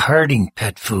discarding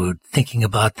pet food, thinking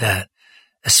about that,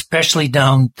 especially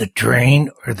down the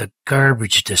drain or the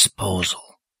garbage disposal?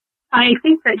 I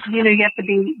think that, you have to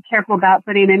be careful about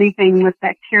putting anything with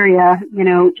bacteria,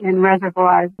 in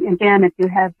reservoirs. Again, if you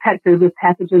have pet food with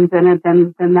pathogens in it,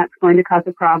 then that's going to cause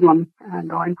a problem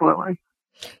going forward.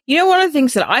 One of the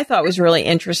things that I thought was really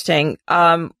interesting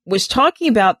was talking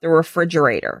about the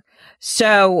refrigerator.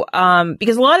 So,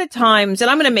 because a lot of times, and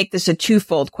I'm going to make this a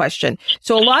twofold question.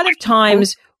 So a lot of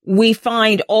times we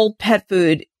find old pet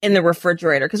food in the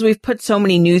refrigerator because we've put so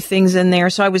many new things in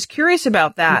there. So I was curious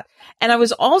about that. And I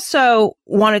was also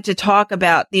wanted to talk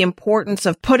about the importance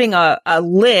of putting a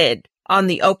lid on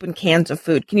the open cans of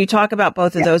food. Can you talk about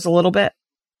both of those a little bit?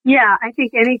 Yeah, I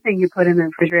think anything you put in the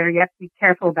refrigerator, you have to be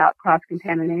careful about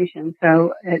cross-contamination.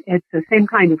 So it's the same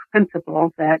kind of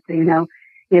principle that,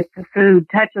 if the food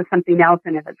touches something else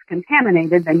and if it's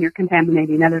contaminated, then you're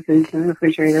contaminating other foods in the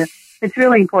refrigerator. It's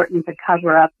really important to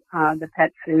cover up the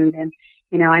pet food. And,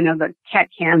 I know the cat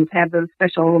cans have those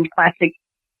special plastic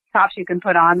tops you can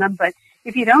put on them. But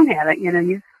if you don't have it,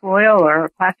 use foil or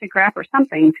plastic wrap or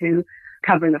something to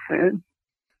cover the food.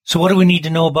 So what do we need to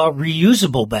know about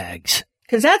reusable bags?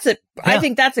 Because I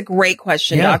think that's a great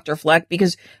question, Dr. Fleck,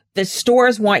 because the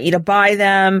stores want you to buy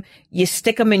them. You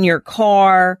stick them in your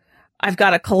car. I've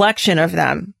got a collection of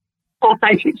them.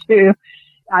 I do too.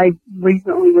 I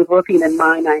recently was looking at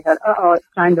mine. I thought, it's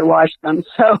time to wash them.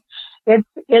 So it's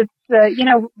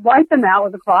wipe them out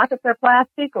with a cloth if they're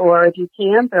plastic, or if you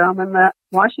can, throw them in the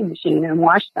washing machine and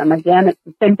wash them. Again, it's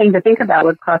the same thing to think about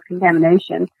with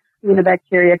cross-contamination.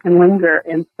 Bacteria can linger,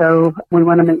 and so we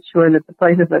want to make sure that the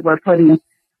places that we're putting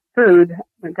food,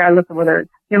 regardless of whether it's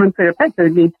human food or pet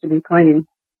food, needs to be clean.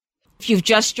 If you've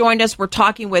just joined us, we're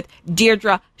talking with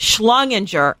Deirdre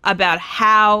Schlungger about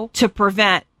how to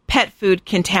prevent pet food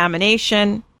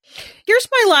contamination. Here's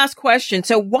my last question.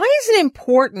 So why is it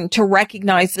important to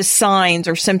recognize the signs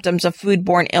or symptoms of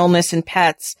foodborne illness in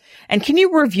pets? And can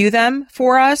you review them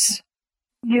for us?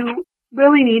 You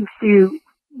really need to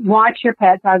watch your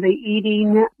pets. Are they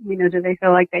eating? Do they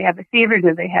feel like they have a fever?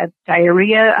 Do they have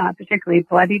diarrhea, particularly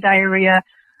bloody diarrhea?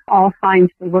 All signs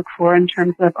to look for in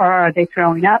terms of, or are they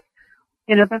throwing up?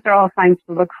 Those are all signs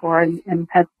to look for in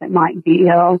pets that might be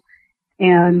ill.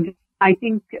 And I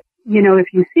think, if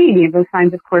you see any of those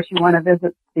signs, of course, you want to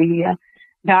visit the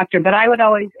doctor. But I would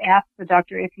always ask the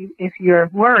doctor if you're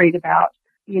worried about,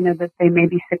 that they may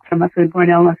be sick from a foodborne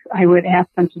illness. I would ask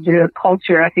them to do a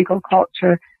fecal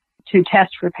culture, to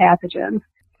test for pathogens.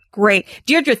 Great.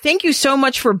 Deirdre, thank you so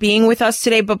much for being with us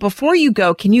today. But before you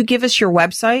go, can you give us your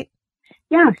website?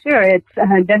 Yeah, sure. It's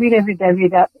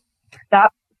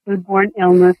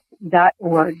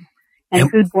www.stopfoodborneillness.org.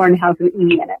 And foodborne has an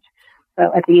E in it.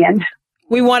 So at the end.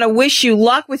 We want to wish you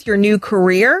luck with your new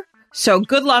career. So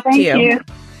good luck to you. Thank you.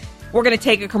 We're going to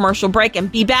take a commercial break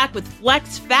and be back with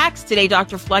Fleck's Facts. Today,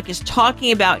 Dr. Fleck is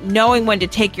talking about knowing when to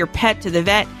take your pet to the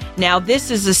vet. Now, this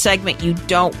is a segment you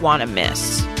don't want to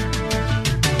miss.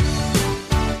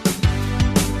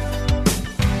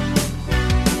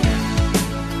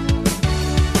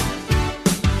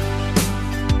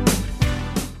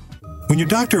 When your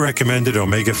doctor recommended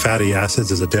omega fatty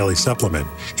acids as a daily supplement,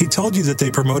 he told you that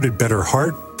they promoted better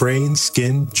heart, brain,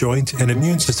 skin, joint, and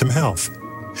immune system health.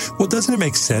 Well, doesn't it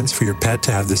make sense for your pet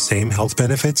to have the same health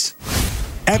benefits?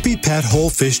 EpiPet Whole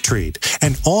Fish Treat,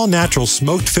 an all-natural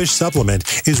smoked fish supplement,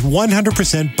 is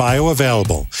 100%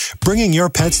 bioavailable, bringing your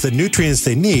pets the nutrients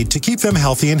they need to keep them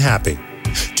healthy and happy.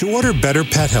 To order better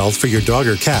pet health for your dog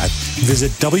or cat,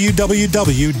 visit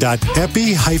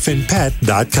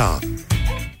www.epi-pet.com.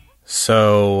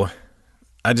 So,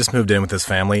 I just moved in with this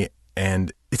family,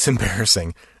 and it's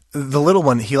embarrassing. The little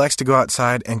one, he likes to go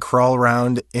outside and crawl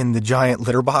around in the giant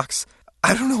litter box.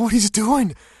 I don't know what he's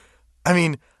doing. I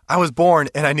mean, I was born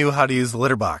and I knew how to use the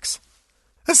litter box.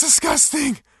 That's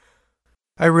disgusting.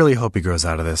 I really hope he grows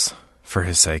out of this, for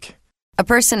his sake. A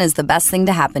person is the best thing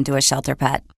to happen to a shelter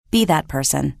pet. Be that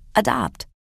person. Adopt.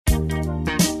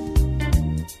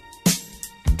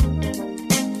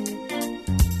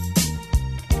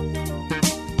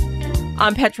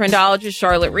 I'm Petrendologist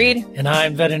Charlotte Reed. And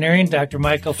I'm veterinarian Dr.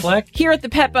 Michael Fleck. Here at the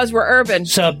Pet Buzz, we're urban,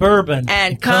 suburban,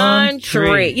 and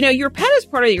country. You know, your pet is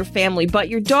part of your family, but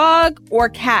your dog or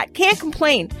cat can't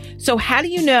complain. So how do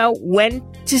you know when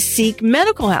to seek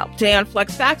medical help? Today on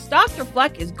Flex Facts, Dr.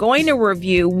 Fleck is going to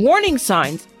review warning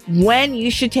signs when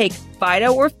you should take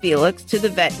Fido or Felix to the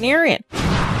veterinarian.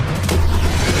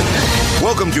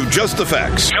 Welcome to Just the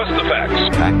Facts. Just the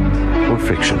Facts. Fact or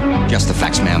fiction? Just the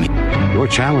facts, ma'am. Your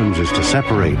challenge is to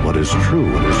separate what is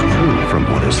true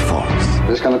from what is false.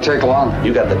 This is going to take long.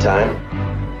 You got the time.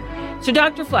 So,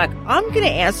 Dr. Fleck, I'm going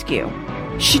to ask you,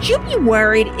 should you be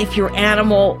worried if your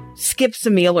animal skips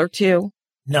a meal or two?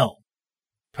 No,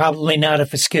 probably not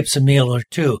if it skips a meal or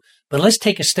two. But let's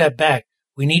take a step back.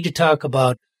 We need to talk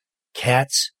about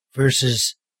cats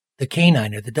versus the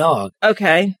canine or the dog.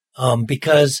 Okay.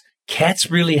 Because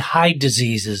cats really hide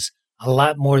diseases a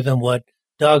lot more than what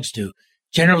dogs do.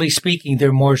 Generally speaking,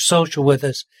 they're more social with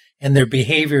us and their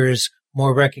behavior is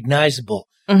more recognizable.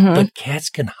 Mm-hmm. But cats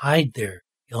can hide their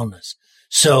illness.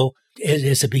 So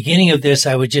as a beginning of this,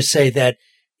 I would just say that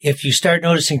if you start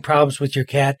noticing problems with your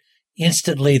cat,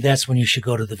 instantly that's when you should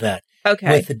go to the vet.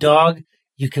 Okay. With the dog,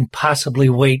 you can possibly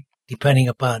wait depending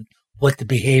upon what the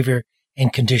behavior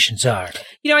and conditions are.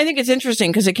 You know, I think it's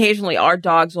interesting because occasionally our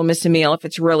dogs will miss a meal if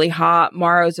it's really hot.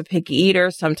 Morrow's a picky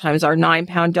eater. Sometimes our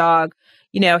 9-pound dog,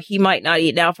 you know, he might not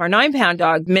eat. Now, if our 9-pound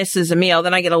dog misses a meal,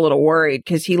 then I get a little worried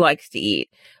because he likes to eat.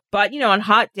 But, you know, on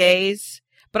hot days,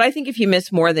 but I think if you miss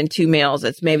more than 2 meals,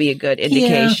 it's maybe a good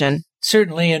indication. Yeah,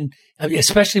 certainly. And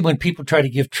especially when people try to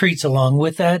give treats along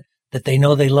with that they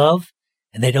know they love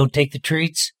and they don't take the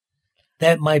treats.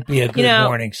 That might be a good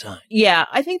warning sign. Yeah,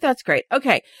 I think that's great.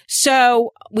 Okay,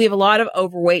 so we have a lot of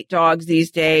overweight dogs these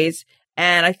days,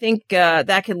 and I think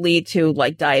that could lead to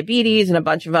like diabetes and a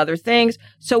bunch of other things.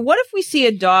 So what if we see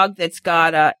a dog that's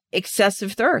got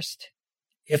excessive thirst?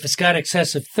 If it's got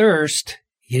excessive thirst,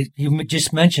 you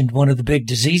just mentioned one of the big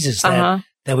diseases that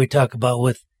we talk about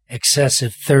with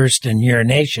excessive thirst and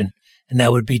urination, and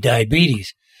that would be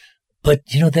diabetes. But,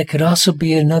 you know, that could also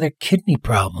be another kidney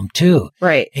problem, too.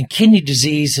 Right. And kidney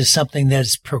disease is something that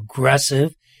is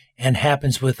progressive and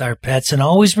happens with our pets. And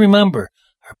always remember,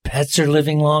 our pets are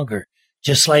living longer,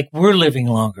 just like we're living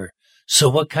longer. So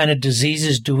what kind of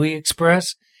diseases do we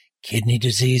express? Kidney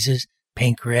diseases,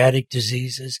 pancreatic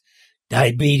diseases,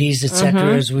 diabetes,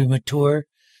 etc. as we mature.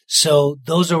 So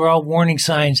those are all warning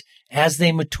signs as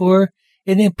they mature.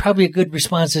 And then probably a good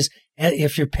response is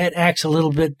if your pet acts a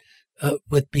little bit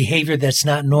with behavior that's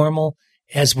not normal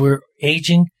as we're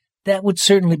aging, that would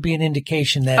certainly be an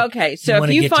indication that. Okay, so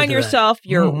if you find yourself,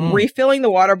 you're refilling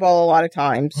the water bowl a lot of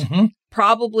times,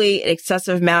 probably an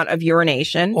excessive amount of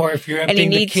urination. Or if you're emptying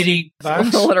the kitty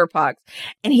box. Litter box.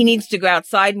 And he needs to go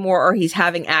outside more, or he's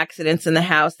having accidents in the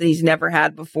house that he's never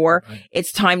had before. Right.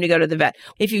 It's time to go to the vet.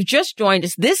 If you've just joined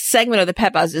us, this segment of the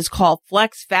Pet Buzz is called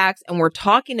Flex Facts, and we're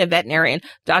talking to veterinarian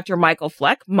Dr. Michael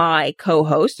Fleck, my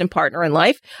co-host and partner in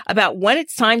life, about when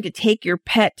it's time to take your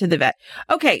pet to the vet.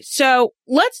 Okay, so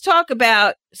let's talk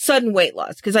about sudden weight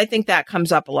loss, because I think that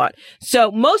comes up a lot.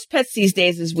 So most pets these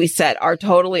days, as we said, are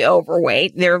totally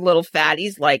overweight. They're little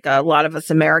fatties like a lot of us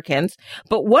Americans.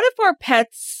 But what if our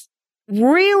pets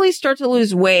really start to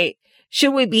lose weight?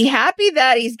 Should we be happy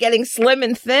that he's getting slim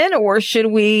and thin, or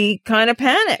should we kind of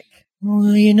panic?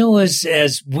 Well, you know,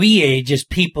 as we age, as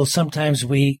people, sometimes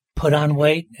we put on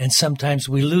weight and sometimes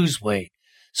we lose weight.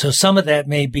 So some of that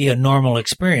may be a normal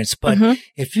experience. But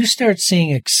if you start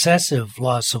seeing excessive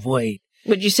loss of weight,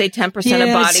 would you say 10% of body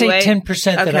I'd weight? say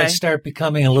 10% that I'd start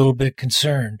becoming a little bit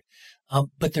concerned.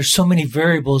 But there's so many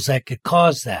variables that could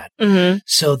cause that.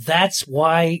 So that's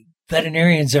why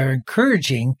veterinarians are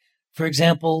encouraging, for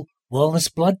example,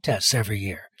 wellness blood tests every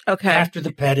year. Okay. After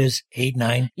the pet is 8,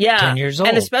 9, 10 years old.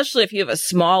 And especially if you have a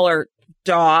smaller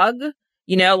dog,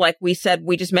 you know, like we said,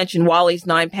 we just mentioned Wally's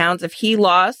 9 pounds. If he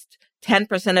lost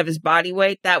 10% of his body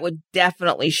weight, that would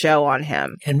definitely show on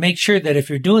him. And make sure that if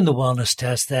you're doing the wellness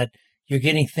test, that you're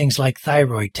getting things like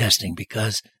thyroid testing,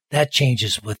 because that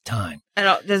changes with time.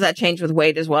 And does that change with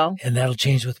weight as well? And that'll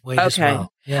change with weight as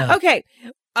well. Yeah. Okay.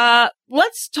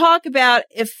 Let's talk about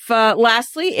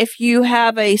lastly, if you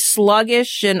have a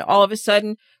sluggish and all of a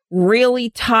sudden really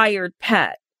tired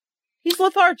pet. He's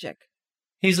lethargic.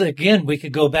 Again, we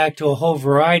could go back to a whole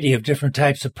variety of different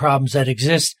types of problems that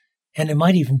exist, and it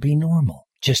might even be normal,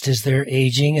 just as they're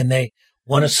aging and they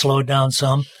want to slow down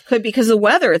some. Could be because of the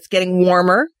weather. It's getting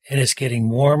warmer. And it's getting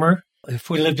warmer. If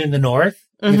we lived in the north,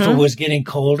 if it was getting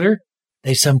colder,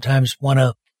 they sometimes want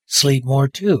to sleep more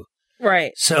too.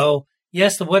 Right. So,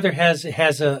 yes, the weather has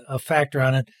a factor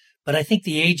on it, but I think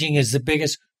the aging is the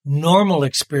biggest normal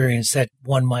experience that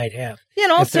one might have. Yeah,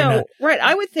 and also, right,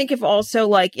 I would think if also,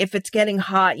 like, if it's getting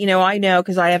hot, I know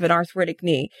because I have an arthritic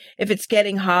knee. If it's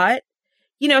getting hot,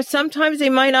 sometimes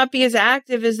they might not be as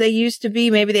active as they used to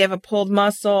be. Maybe they have a pulled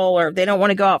muscle or they don't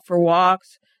want to go out for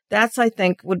walks. That's, I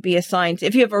think, would be a sign.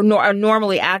 If you have a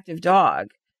normally active dog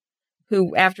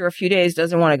who, after a few days,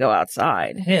 doesn't want to go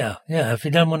outside. Yeah. If he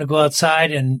doesn't want to go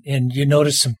outside and you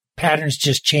notice some patterns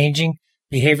just changing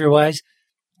behavior-wise,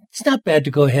 it's not bad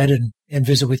to go ahead and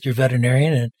visit with your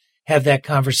veterinarian and have that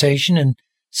conversation and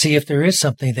see if there is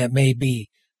something that may be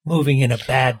moving in a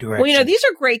bad direction. Well, these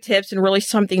are great tips and really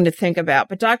something to think about.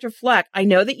 But Dr. Fleck, I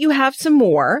know that you have some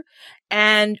more,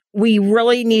 and we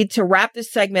really need to wrap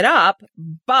this segment up,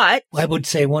 but... I would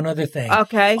say one other thing.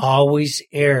 Okay. Always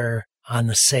err on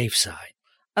the safe side.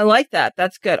 I like that.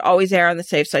 That's good. Always err on the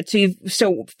safe side.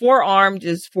 So forearmed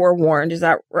is forewarned. Is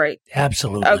that right?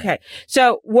 Absolutely. Okay.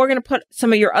 So we're going to put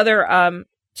some of your other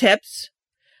tips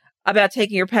about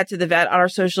taking your pet to the vet on our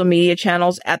social media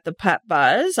channels at the Pet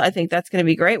Buzz. I think that's going to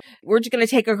be great. We're just going to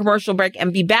take a commercial break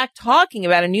and be back talking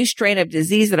about a new strain of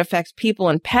disease that affects people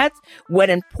and pets. When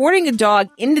importing a dog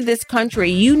into this country,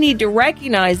 you need to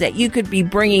recognize that you could be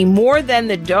bringing more than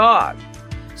the dog.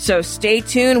 So stay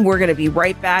tuned. We're going to be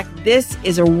right back. This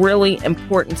is a really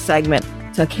important segment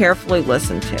to carefully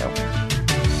listen to.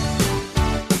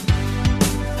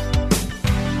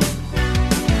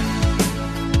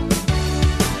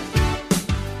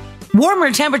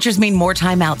 Warmer temperatures mean more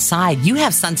time outside. You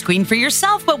have sunscreen for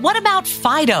yourself, but what about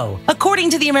Fido?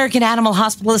 According to the American Animal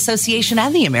Hospital Association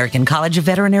and the American College of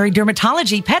Veterinary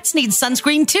Dermatology, pets need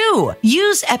sunscreen too.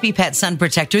 Use EpiPet Sun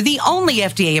Protector, the only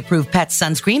FDA-approved pet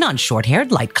sunscreen on short-haired,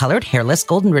 light-colored, hairless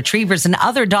golden retrievers and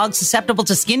other dogs susceptible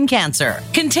to skin cancer.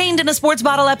 Contained in a sports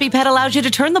bottle, EpiPet allows you to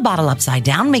turn the bottle upside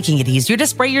down, making it easier to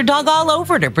spray your dog all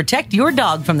over to protect your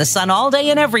dog from the sun all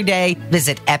day and every day.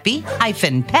 Visit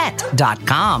epi-pet.com.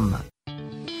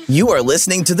 You are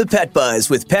listening to The Pet Buzz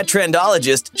with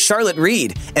Petrendologist Charlotte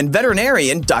Reed and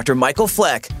veterinarian Dr. Michael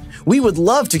Fleck. We would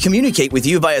love to communicate with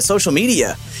you via social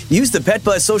media. Use the Pet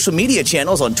Buzz social media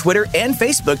channels on Twitter and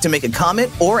Facebook to make a comment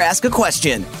or ask a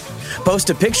question. Post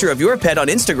a picture of your pet on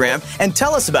Instagram and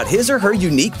tell us about his or her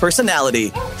unique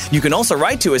personality. You can also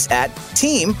write to us at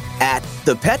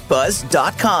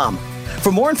team@thepetbuzz.com.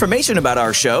 For more information about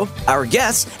our show, our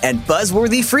guests, and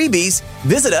buzzworthy freebies,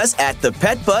 visit us at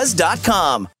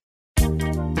thepetbuzz.com.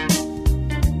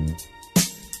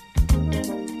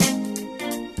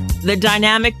 The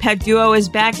dynamic pet duo is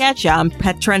back at you. I'm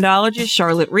pet trendologist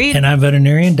Charlotte Reed. And I'm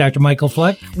veterinarian Dr. Michael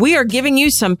Fleck. We are giving you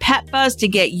some pet buzz to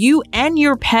get you and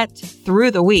your pet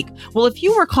through the week. Well, if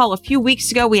you recall, a few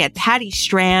weeks ago, we had Patty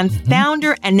Strand,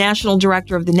 founder and national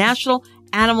director of the National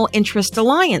Animal Interest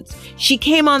Alliance. She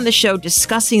came on the show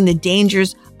discussing the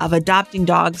dangers of adopting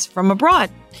dogs from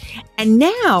abroad. And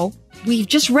now we've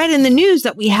just read in the news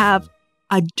that we have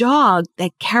a dog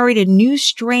that carried a new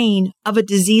strain of a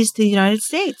disease to the United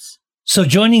States. So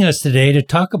joining us today to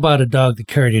talk about a dog that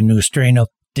carried a new strain of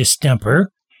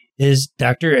distemper is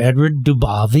Dr. Edward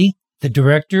Dubovi, the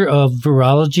director of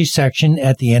virology section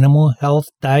at the Animal Health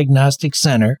Diagnostic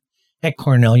Center at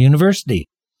Cornell University.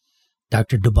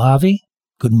 Dr. Dubovi,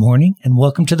 good morning and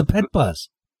welcome to the Pet Buzz.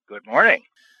 Good morning.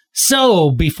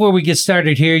 So, before we get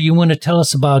started here, you want to tell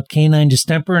us about canine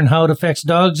distemper and how it affects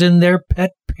dogs and their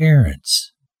pet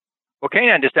parents. Well,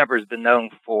 canine distemper has been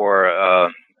known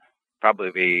for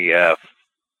probably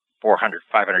 400,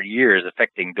 500 years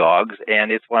affecting dogs, and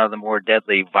it's one of the more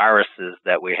deadly viruses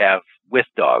that we have with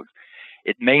dogs.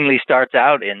 It mainly starts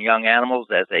out in young animals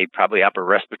as a probably upper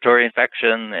respiratory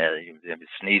infection.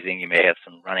 Sneezing, you may have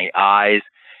some runny eyes.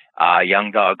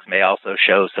 Young dogs may also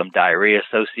show some diarrhea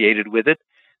associated with it.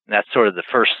 And that's sort of the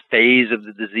first phase of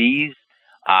the disease.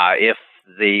 If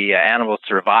the animals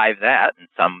survive that, and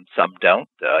some don't,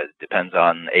 it depends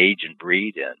on age and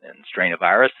breed and strain of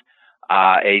virus,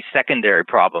 a secondary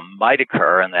problem might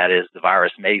occur, and that is the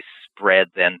virus may spread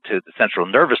then to the central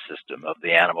nervous system of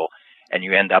the animal, and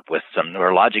you end up with some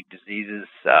neurologic diseases.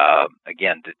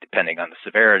 Again, depending on the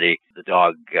severity, the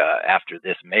dog after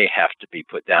this may have to be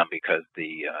put down because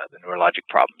the neurologic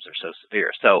problems are so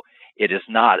severe. So it is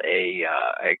not a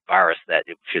virus that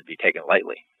it should be taken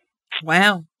lightly.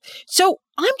 Wow. So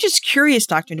I'm just curious,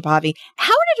 Dr. Dubovi,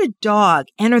 how did a dog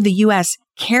enter the U.S.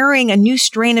 carrying a new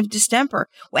strain of distemper?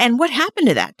 And what happened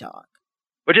to that dog?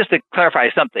 Well, just to clarify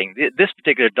something, this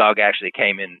particular dog actually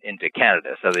came into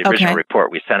Canada. So the original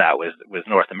report we sent out was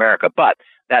North America, but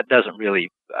that doesn't really,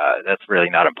 that's really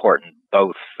not important.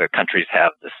 Both countries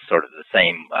have this sort of the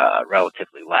same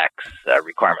relatively lax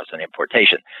requirements on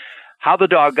importation. How the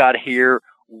dog got here,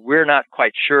 we're not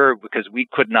quite sure because we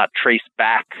could not trace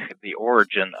back the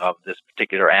origin of this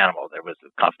particular animal. There was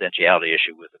a confidentiality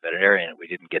issue with the veterinarian, and we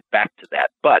didn't get back to that.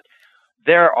 But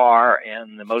there are,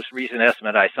 in the most recent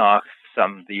estimate I saw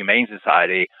from the Humane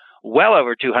Society, well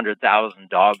over 200,000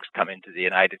 dogs come into the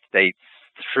United States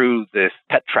through this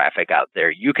pet traffic out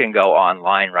there. You can go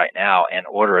online right now and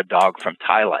order a dog from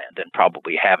Thailand and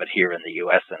probably have it here in the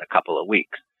U.S. in a couple of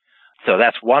weeks. So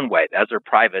that's one way. Those are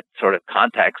private sort of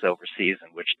contacts overseas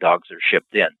in which dogs are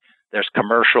shipped in. There's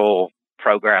commercial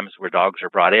programs where dogs are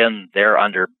brought in. They're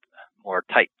under more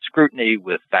tight scrutiny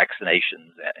with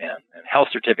vaccinations and health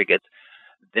certificates.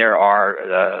 There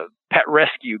are pet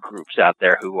rescue groups out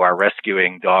there who are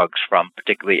rescuing dogs from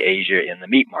particularly Asia in the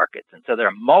meat markets. And so there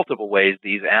are multiple ways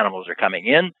these animals are coming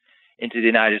into the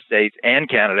United States and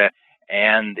Canada.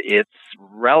 And it's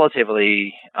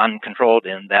relatively uncontrolled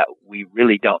in that we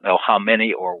really don't know how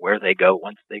many or where they go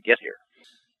once they get here.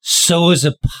 So is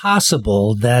it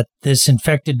possible that this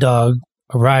infected dog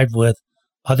arrived with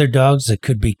other dogs that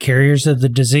could be carriers of the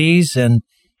disease? And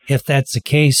if that's the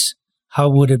case, how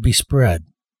would it be spread?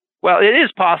 Well, it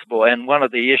is possible. And one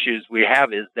of the issues we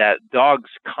have is that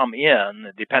dogs come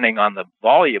in, depending on the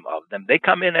volume of them, they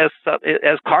come in as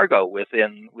cargo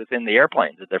within the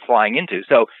airplanes that they're flying into.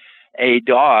 So a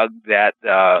dog that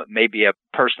may be a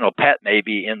personal pet may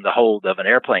be in the hold of an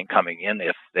airplane coming in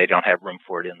if they don't have room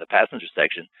for it in the passenger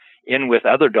section, in with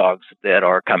other dogs that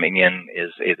are coming in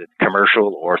is either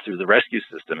commercial or through the rescue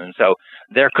system. And so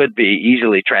there could be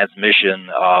easily transmission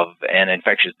of an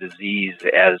infectious disease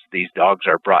as these dogs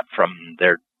are brought from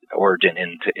their origin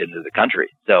into the country.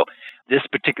 So this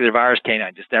particular virus,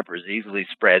 canine distemper, is easily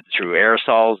spread through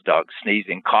aerosols, dogs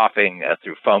sneezing, coughing,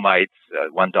 through fomites.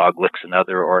 One dog licks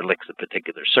another or licks a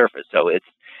particular surface. So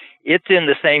it's in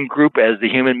the same group as the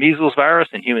human measles virus,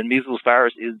 and human measles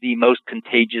virus is the most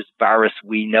contagious virus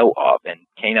we know of, and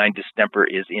canine distemper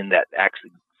is in that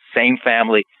actually same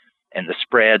family, and the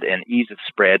spread and ease of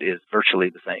spread is virtually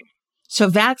the same. So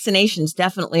vaccinations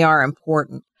definitely are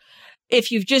important. If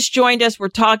you've just joined us, we're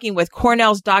talking with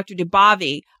Cornell's Dr.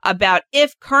 Dubovi about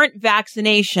if current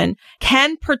vaccination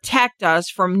can protect us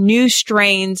from new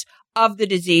strains of the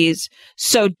disease.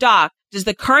 So, Doc, does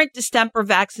the current distemper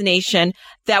vaccination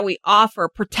that we offer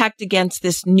protect against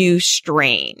this new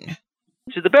strain?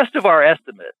 To the best of our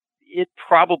estimate, it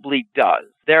probably does.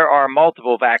 There are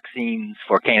multiple vaccines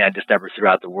for canine distemper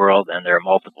throughout the world, and there are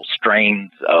multiple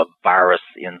strains of virus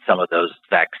in some of those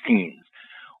vaccines.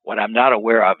 What I'm not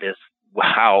aware of is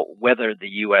whether the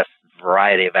U.S.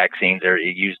 variety of vaccines are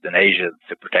used in Asia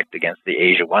to protect against the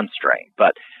Asia 1 strain.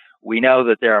 But we know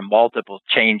that there are multiple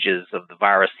changes of the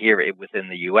virus here within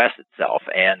the U.S. itself.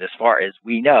 And as far as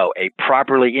we know, a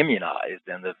properly immunized,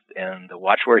 and the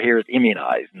watchword here is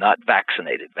immunized, not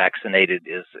vaccinated. Vaccinated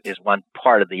is one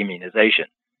part of the immunization.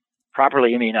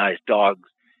 Properly immunized dogs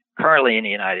currently in the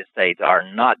United States are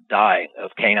not dying of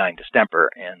canine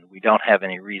distemper, and we don't have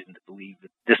any reason to believe at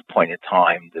this point in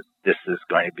time that this is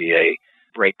going to be a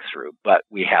breakthrough, but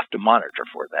we have to monitor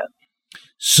for that.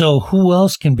 So who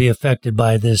else can be affected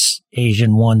by this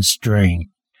Asian 1 strain?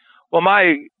 Well,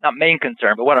 my not main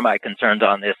concern, but one of my concerns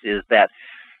on this is that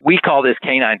we call this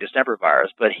canine distemper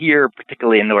virus, but here,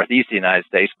 particularly in northeast United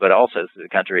States, but also through the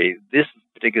country, this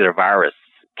particular virus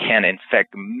can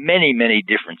infect many, many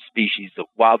different species of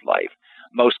wildlife,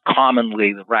 most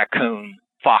commonly the raccoon,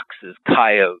 foxes,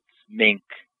 coyotes, mink,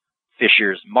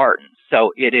 fishers, martins.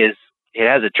 So it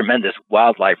has a tremendous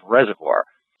wildlife reservoir.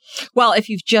 Well, if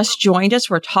you've just joined us,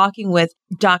 we're talking with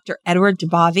Dr. Edward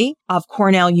Dubovi of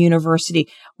Cornell University.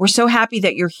 We're so happy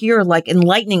that you're here,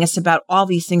 enlightening us about all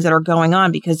these things that are going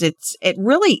on, because it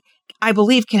really, I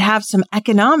believe, can have some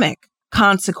economic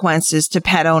consequences to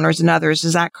pet owners and others.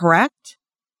 Is that correct?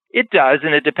 It does,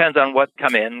 and it depends on what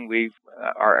come in.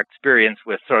 Our experience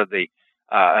with sort of the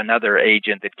another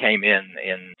agent that came in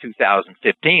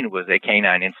 2015 was a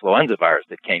canine influenza virus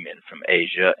that came in from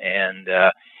Asia, and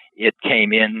it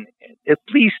came in at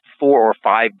least 4 or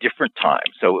 5 different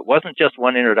times. So it wasn't just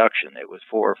one introduction. It was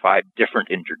 4 or 5 different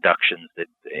introductions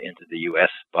into the U.S.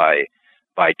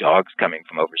 by dogs coming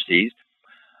from overseas.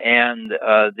 And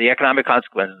the economic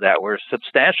consequences of that were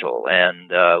substantial.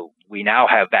 And we now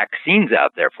have vaccines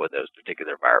out there for those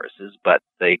particular viruses, but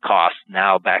the cost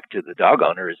now back to the dog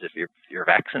owners, if you're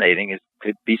vaccinating,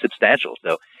 could be substantial.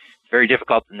 So it's very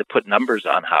difficult to put numbers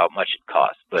on how much it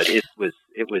costs, but it was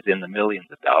in the millions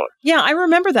of dollars. Yeah, I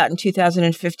remember that in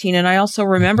 2015. And I also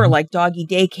remember like doggy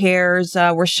daycares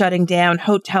were shutting down.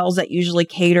 Hotels that usually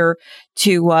cater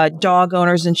to dog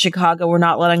owners in Chicago were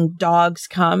not letting dogs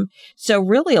come. So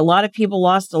really, a lot of people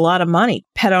lost a lot of money.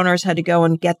 Pet owners had to go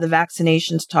and get the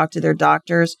vaccinations, talk to their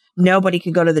doctors. Nobody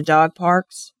could go to the dog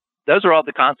parks. Those are all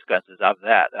the consequences of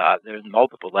that. There's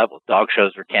multiple levels. Dog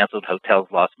shows were canceled. Hotels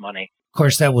lost money. Of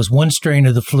course, that was one strain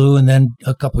of the flu, and then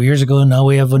a couple of years ago, now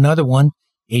we have another one,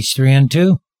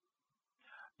 H3N2.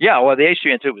 Yeah, well, the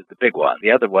H3N2 was the big one.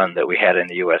 The other one that we had in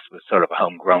the U.S. was sort of a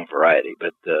homegrown variety,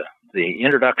 but the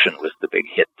introduction was the big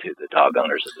hit to the dog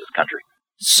owners of this country.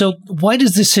 So why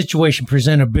does this situation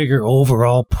present a bigger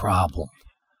overall problem?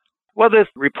 Well, this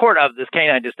report of this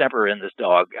canine distemper in this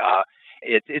dog,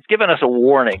 it's given us a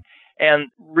warning. And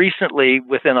recently,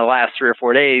 within the last 3 or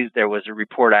 4 days, there was a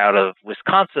report out of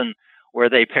Wisconsin where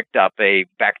they picked up a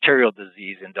bacterial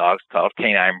disease in dogs called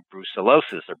canine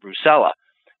brucellosis or brucella.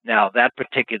 Now, that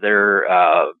particular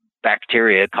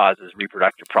bacteria causes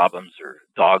reproductive problems or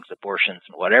dogs, abortions,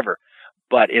 and whatever.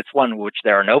 But it's one which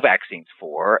there are no vaccines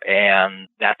for, and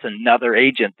that's another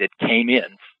agent that came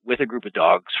in with a group of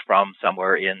dogs from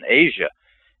somewhere in Asia.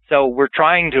 So we're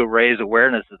trying to raise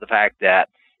awareness of the fact that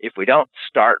if we don't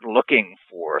start looking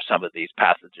for some of these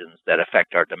pathogens that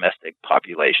affect our domestic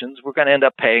populations, we're going to end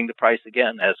up paying the price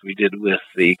again, as we did with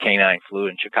the canine flu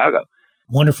in Chicago.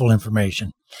 Wonderful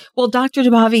information. Well, Dr.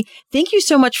 Dubovi, thank you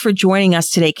so much for joining us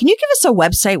today. Can you give us a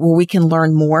website where we can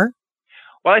learn more?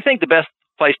 Well, I think the best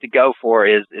place to go for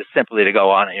is simply to go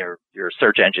on your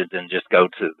search engines and just go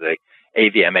to the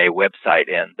AVMA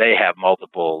website, and they have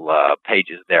multiple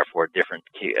pages there for different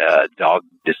dog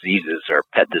diseases or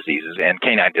pet diseases, and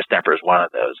canine distemper is one of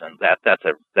those, and that's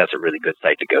a really good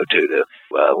site to go to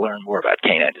learn more about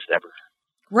canine distemper.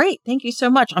 Great, thank you so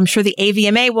much. I'm sure the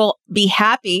AVMA will be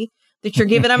happy that you're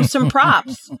giving them some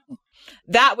props.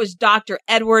 That was Dr.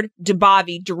 Edward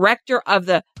Dubovi, director of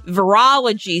the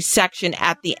virology section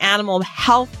at the Animal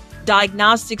Health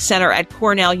Diagnostic Center at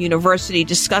Cornell University,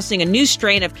 discussing a new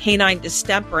strain of canine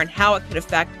distemper and how it could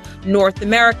affect North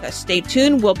America. Stay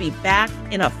tuned. We'll be back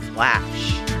in a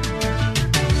flash.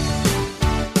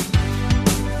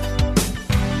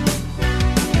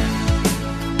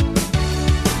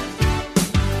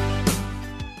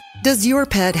 Does your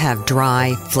pet have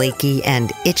dry, flaky,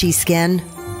 and itchy skin?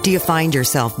 Do you find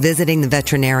yourself visiting the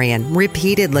veterinarian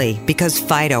repeatedly because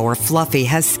Fido or Fluffy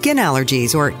has skin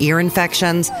allergies or ear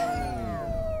infections?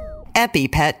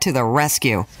 EpiPet to the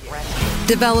rescue.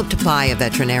 Developed by a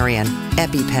veterinarian,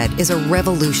 EpiPet is a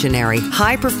revolutionary,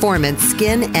 high-performance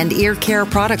skin and ear care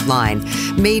product line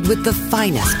made with the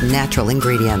finest natural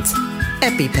ingredients.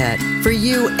 EpiPet, for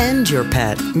you and your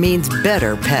pet, means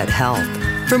better pet health.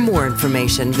 For more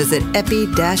information, visit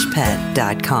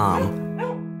epi-pet.com.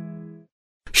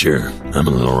 Sure, I'm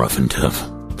a little rough and tough.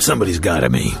 Somebody's got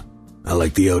me. I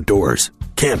like the outdoors,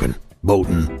 camping,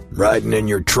 boating, riding in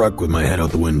your truck with my head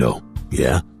out the window.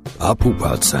 Yeah, I'll poop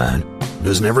outside.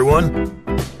 Doesn't everyone?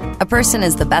 A person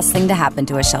is the best thing to happen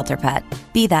to a shelter pet.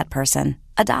 Be that person.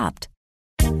 Adopt.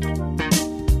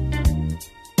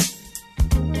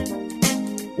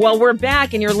 Well, we're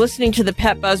back, and you're listening to the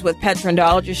Pet Buzz with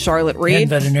Petrendologist Charlotte Reed. And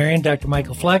veterinarian Dr.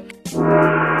 Michael Fleck.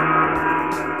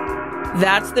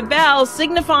 That's the bell,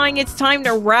 signifying it's time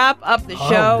to wrap up the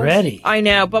show. Already. I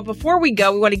know, but before we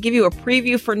go, we want to give you a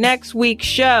preview for next week's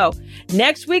show.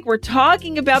 Next week, we're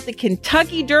talking about the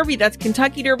Kentucky Derby. That's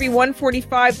Kentucky Derby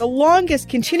 145, the longest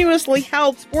continuously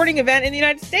held sporting event in the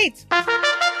United States.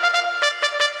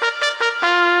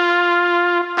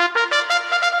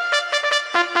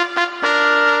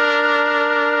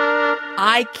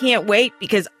 I can't wait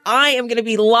because I am going to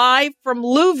be live from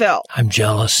Louisville. I'm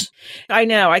jealous. I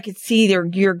know. I could see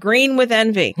you're green with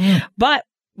envy. But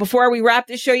before we wrap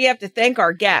this show, you have to thank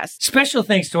our guests. Special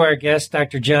thanks to our guests,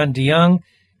 Dr. John De Jong,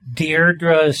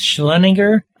 Deirdre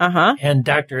Schlungger, and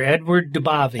Dr. Edward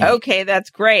Dubovi. Okay,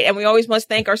 that's great. And we always must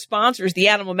thank our sponsors, the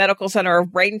Animal Medical Center of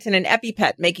Bradenton and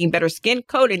EpiPet, making better skin,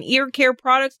 coat, and ear care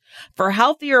products for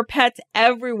healthier pets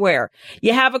everywhere.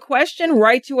 You have a question?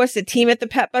 Write to us at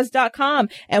team@thepetbuzz.com,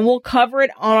 and we'll cover it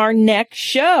on our next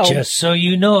show. Just so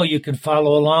you know, you can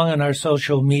follow along on our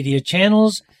social media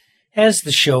channels as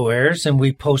the show airs, and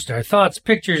we post our thoughts,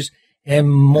 pictures,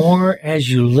 and more as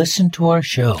you listen to our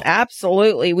show.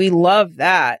 Absolutely. We love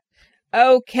that.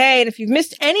 Okay. And if you've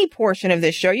missed any portion of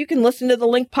this show, you can listen to the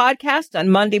Link podcast on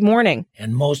Monday morning.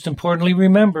 And most importantly,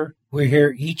 remember, we're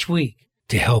here each week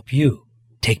to help you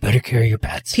take better care of your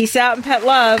pets. Peace out and pet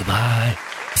love. Goodbye.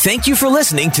 Thank you for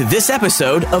listening to this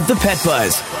episode of The Pet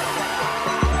Buzz.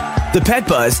 The Pet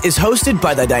Buzz is hosted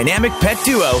by the dynamic pet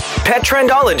duo,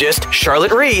 Petrendologist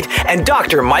Charlotte Reed and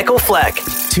Dr. Michael Fleck.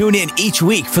 Tune in each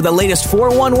week for the latest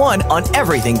 411 on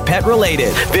everything pet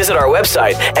related. Visit our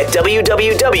website at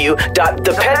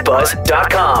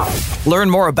www.thepetbuzz.com. Learn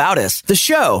more about us, the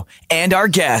show, and our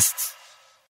guests.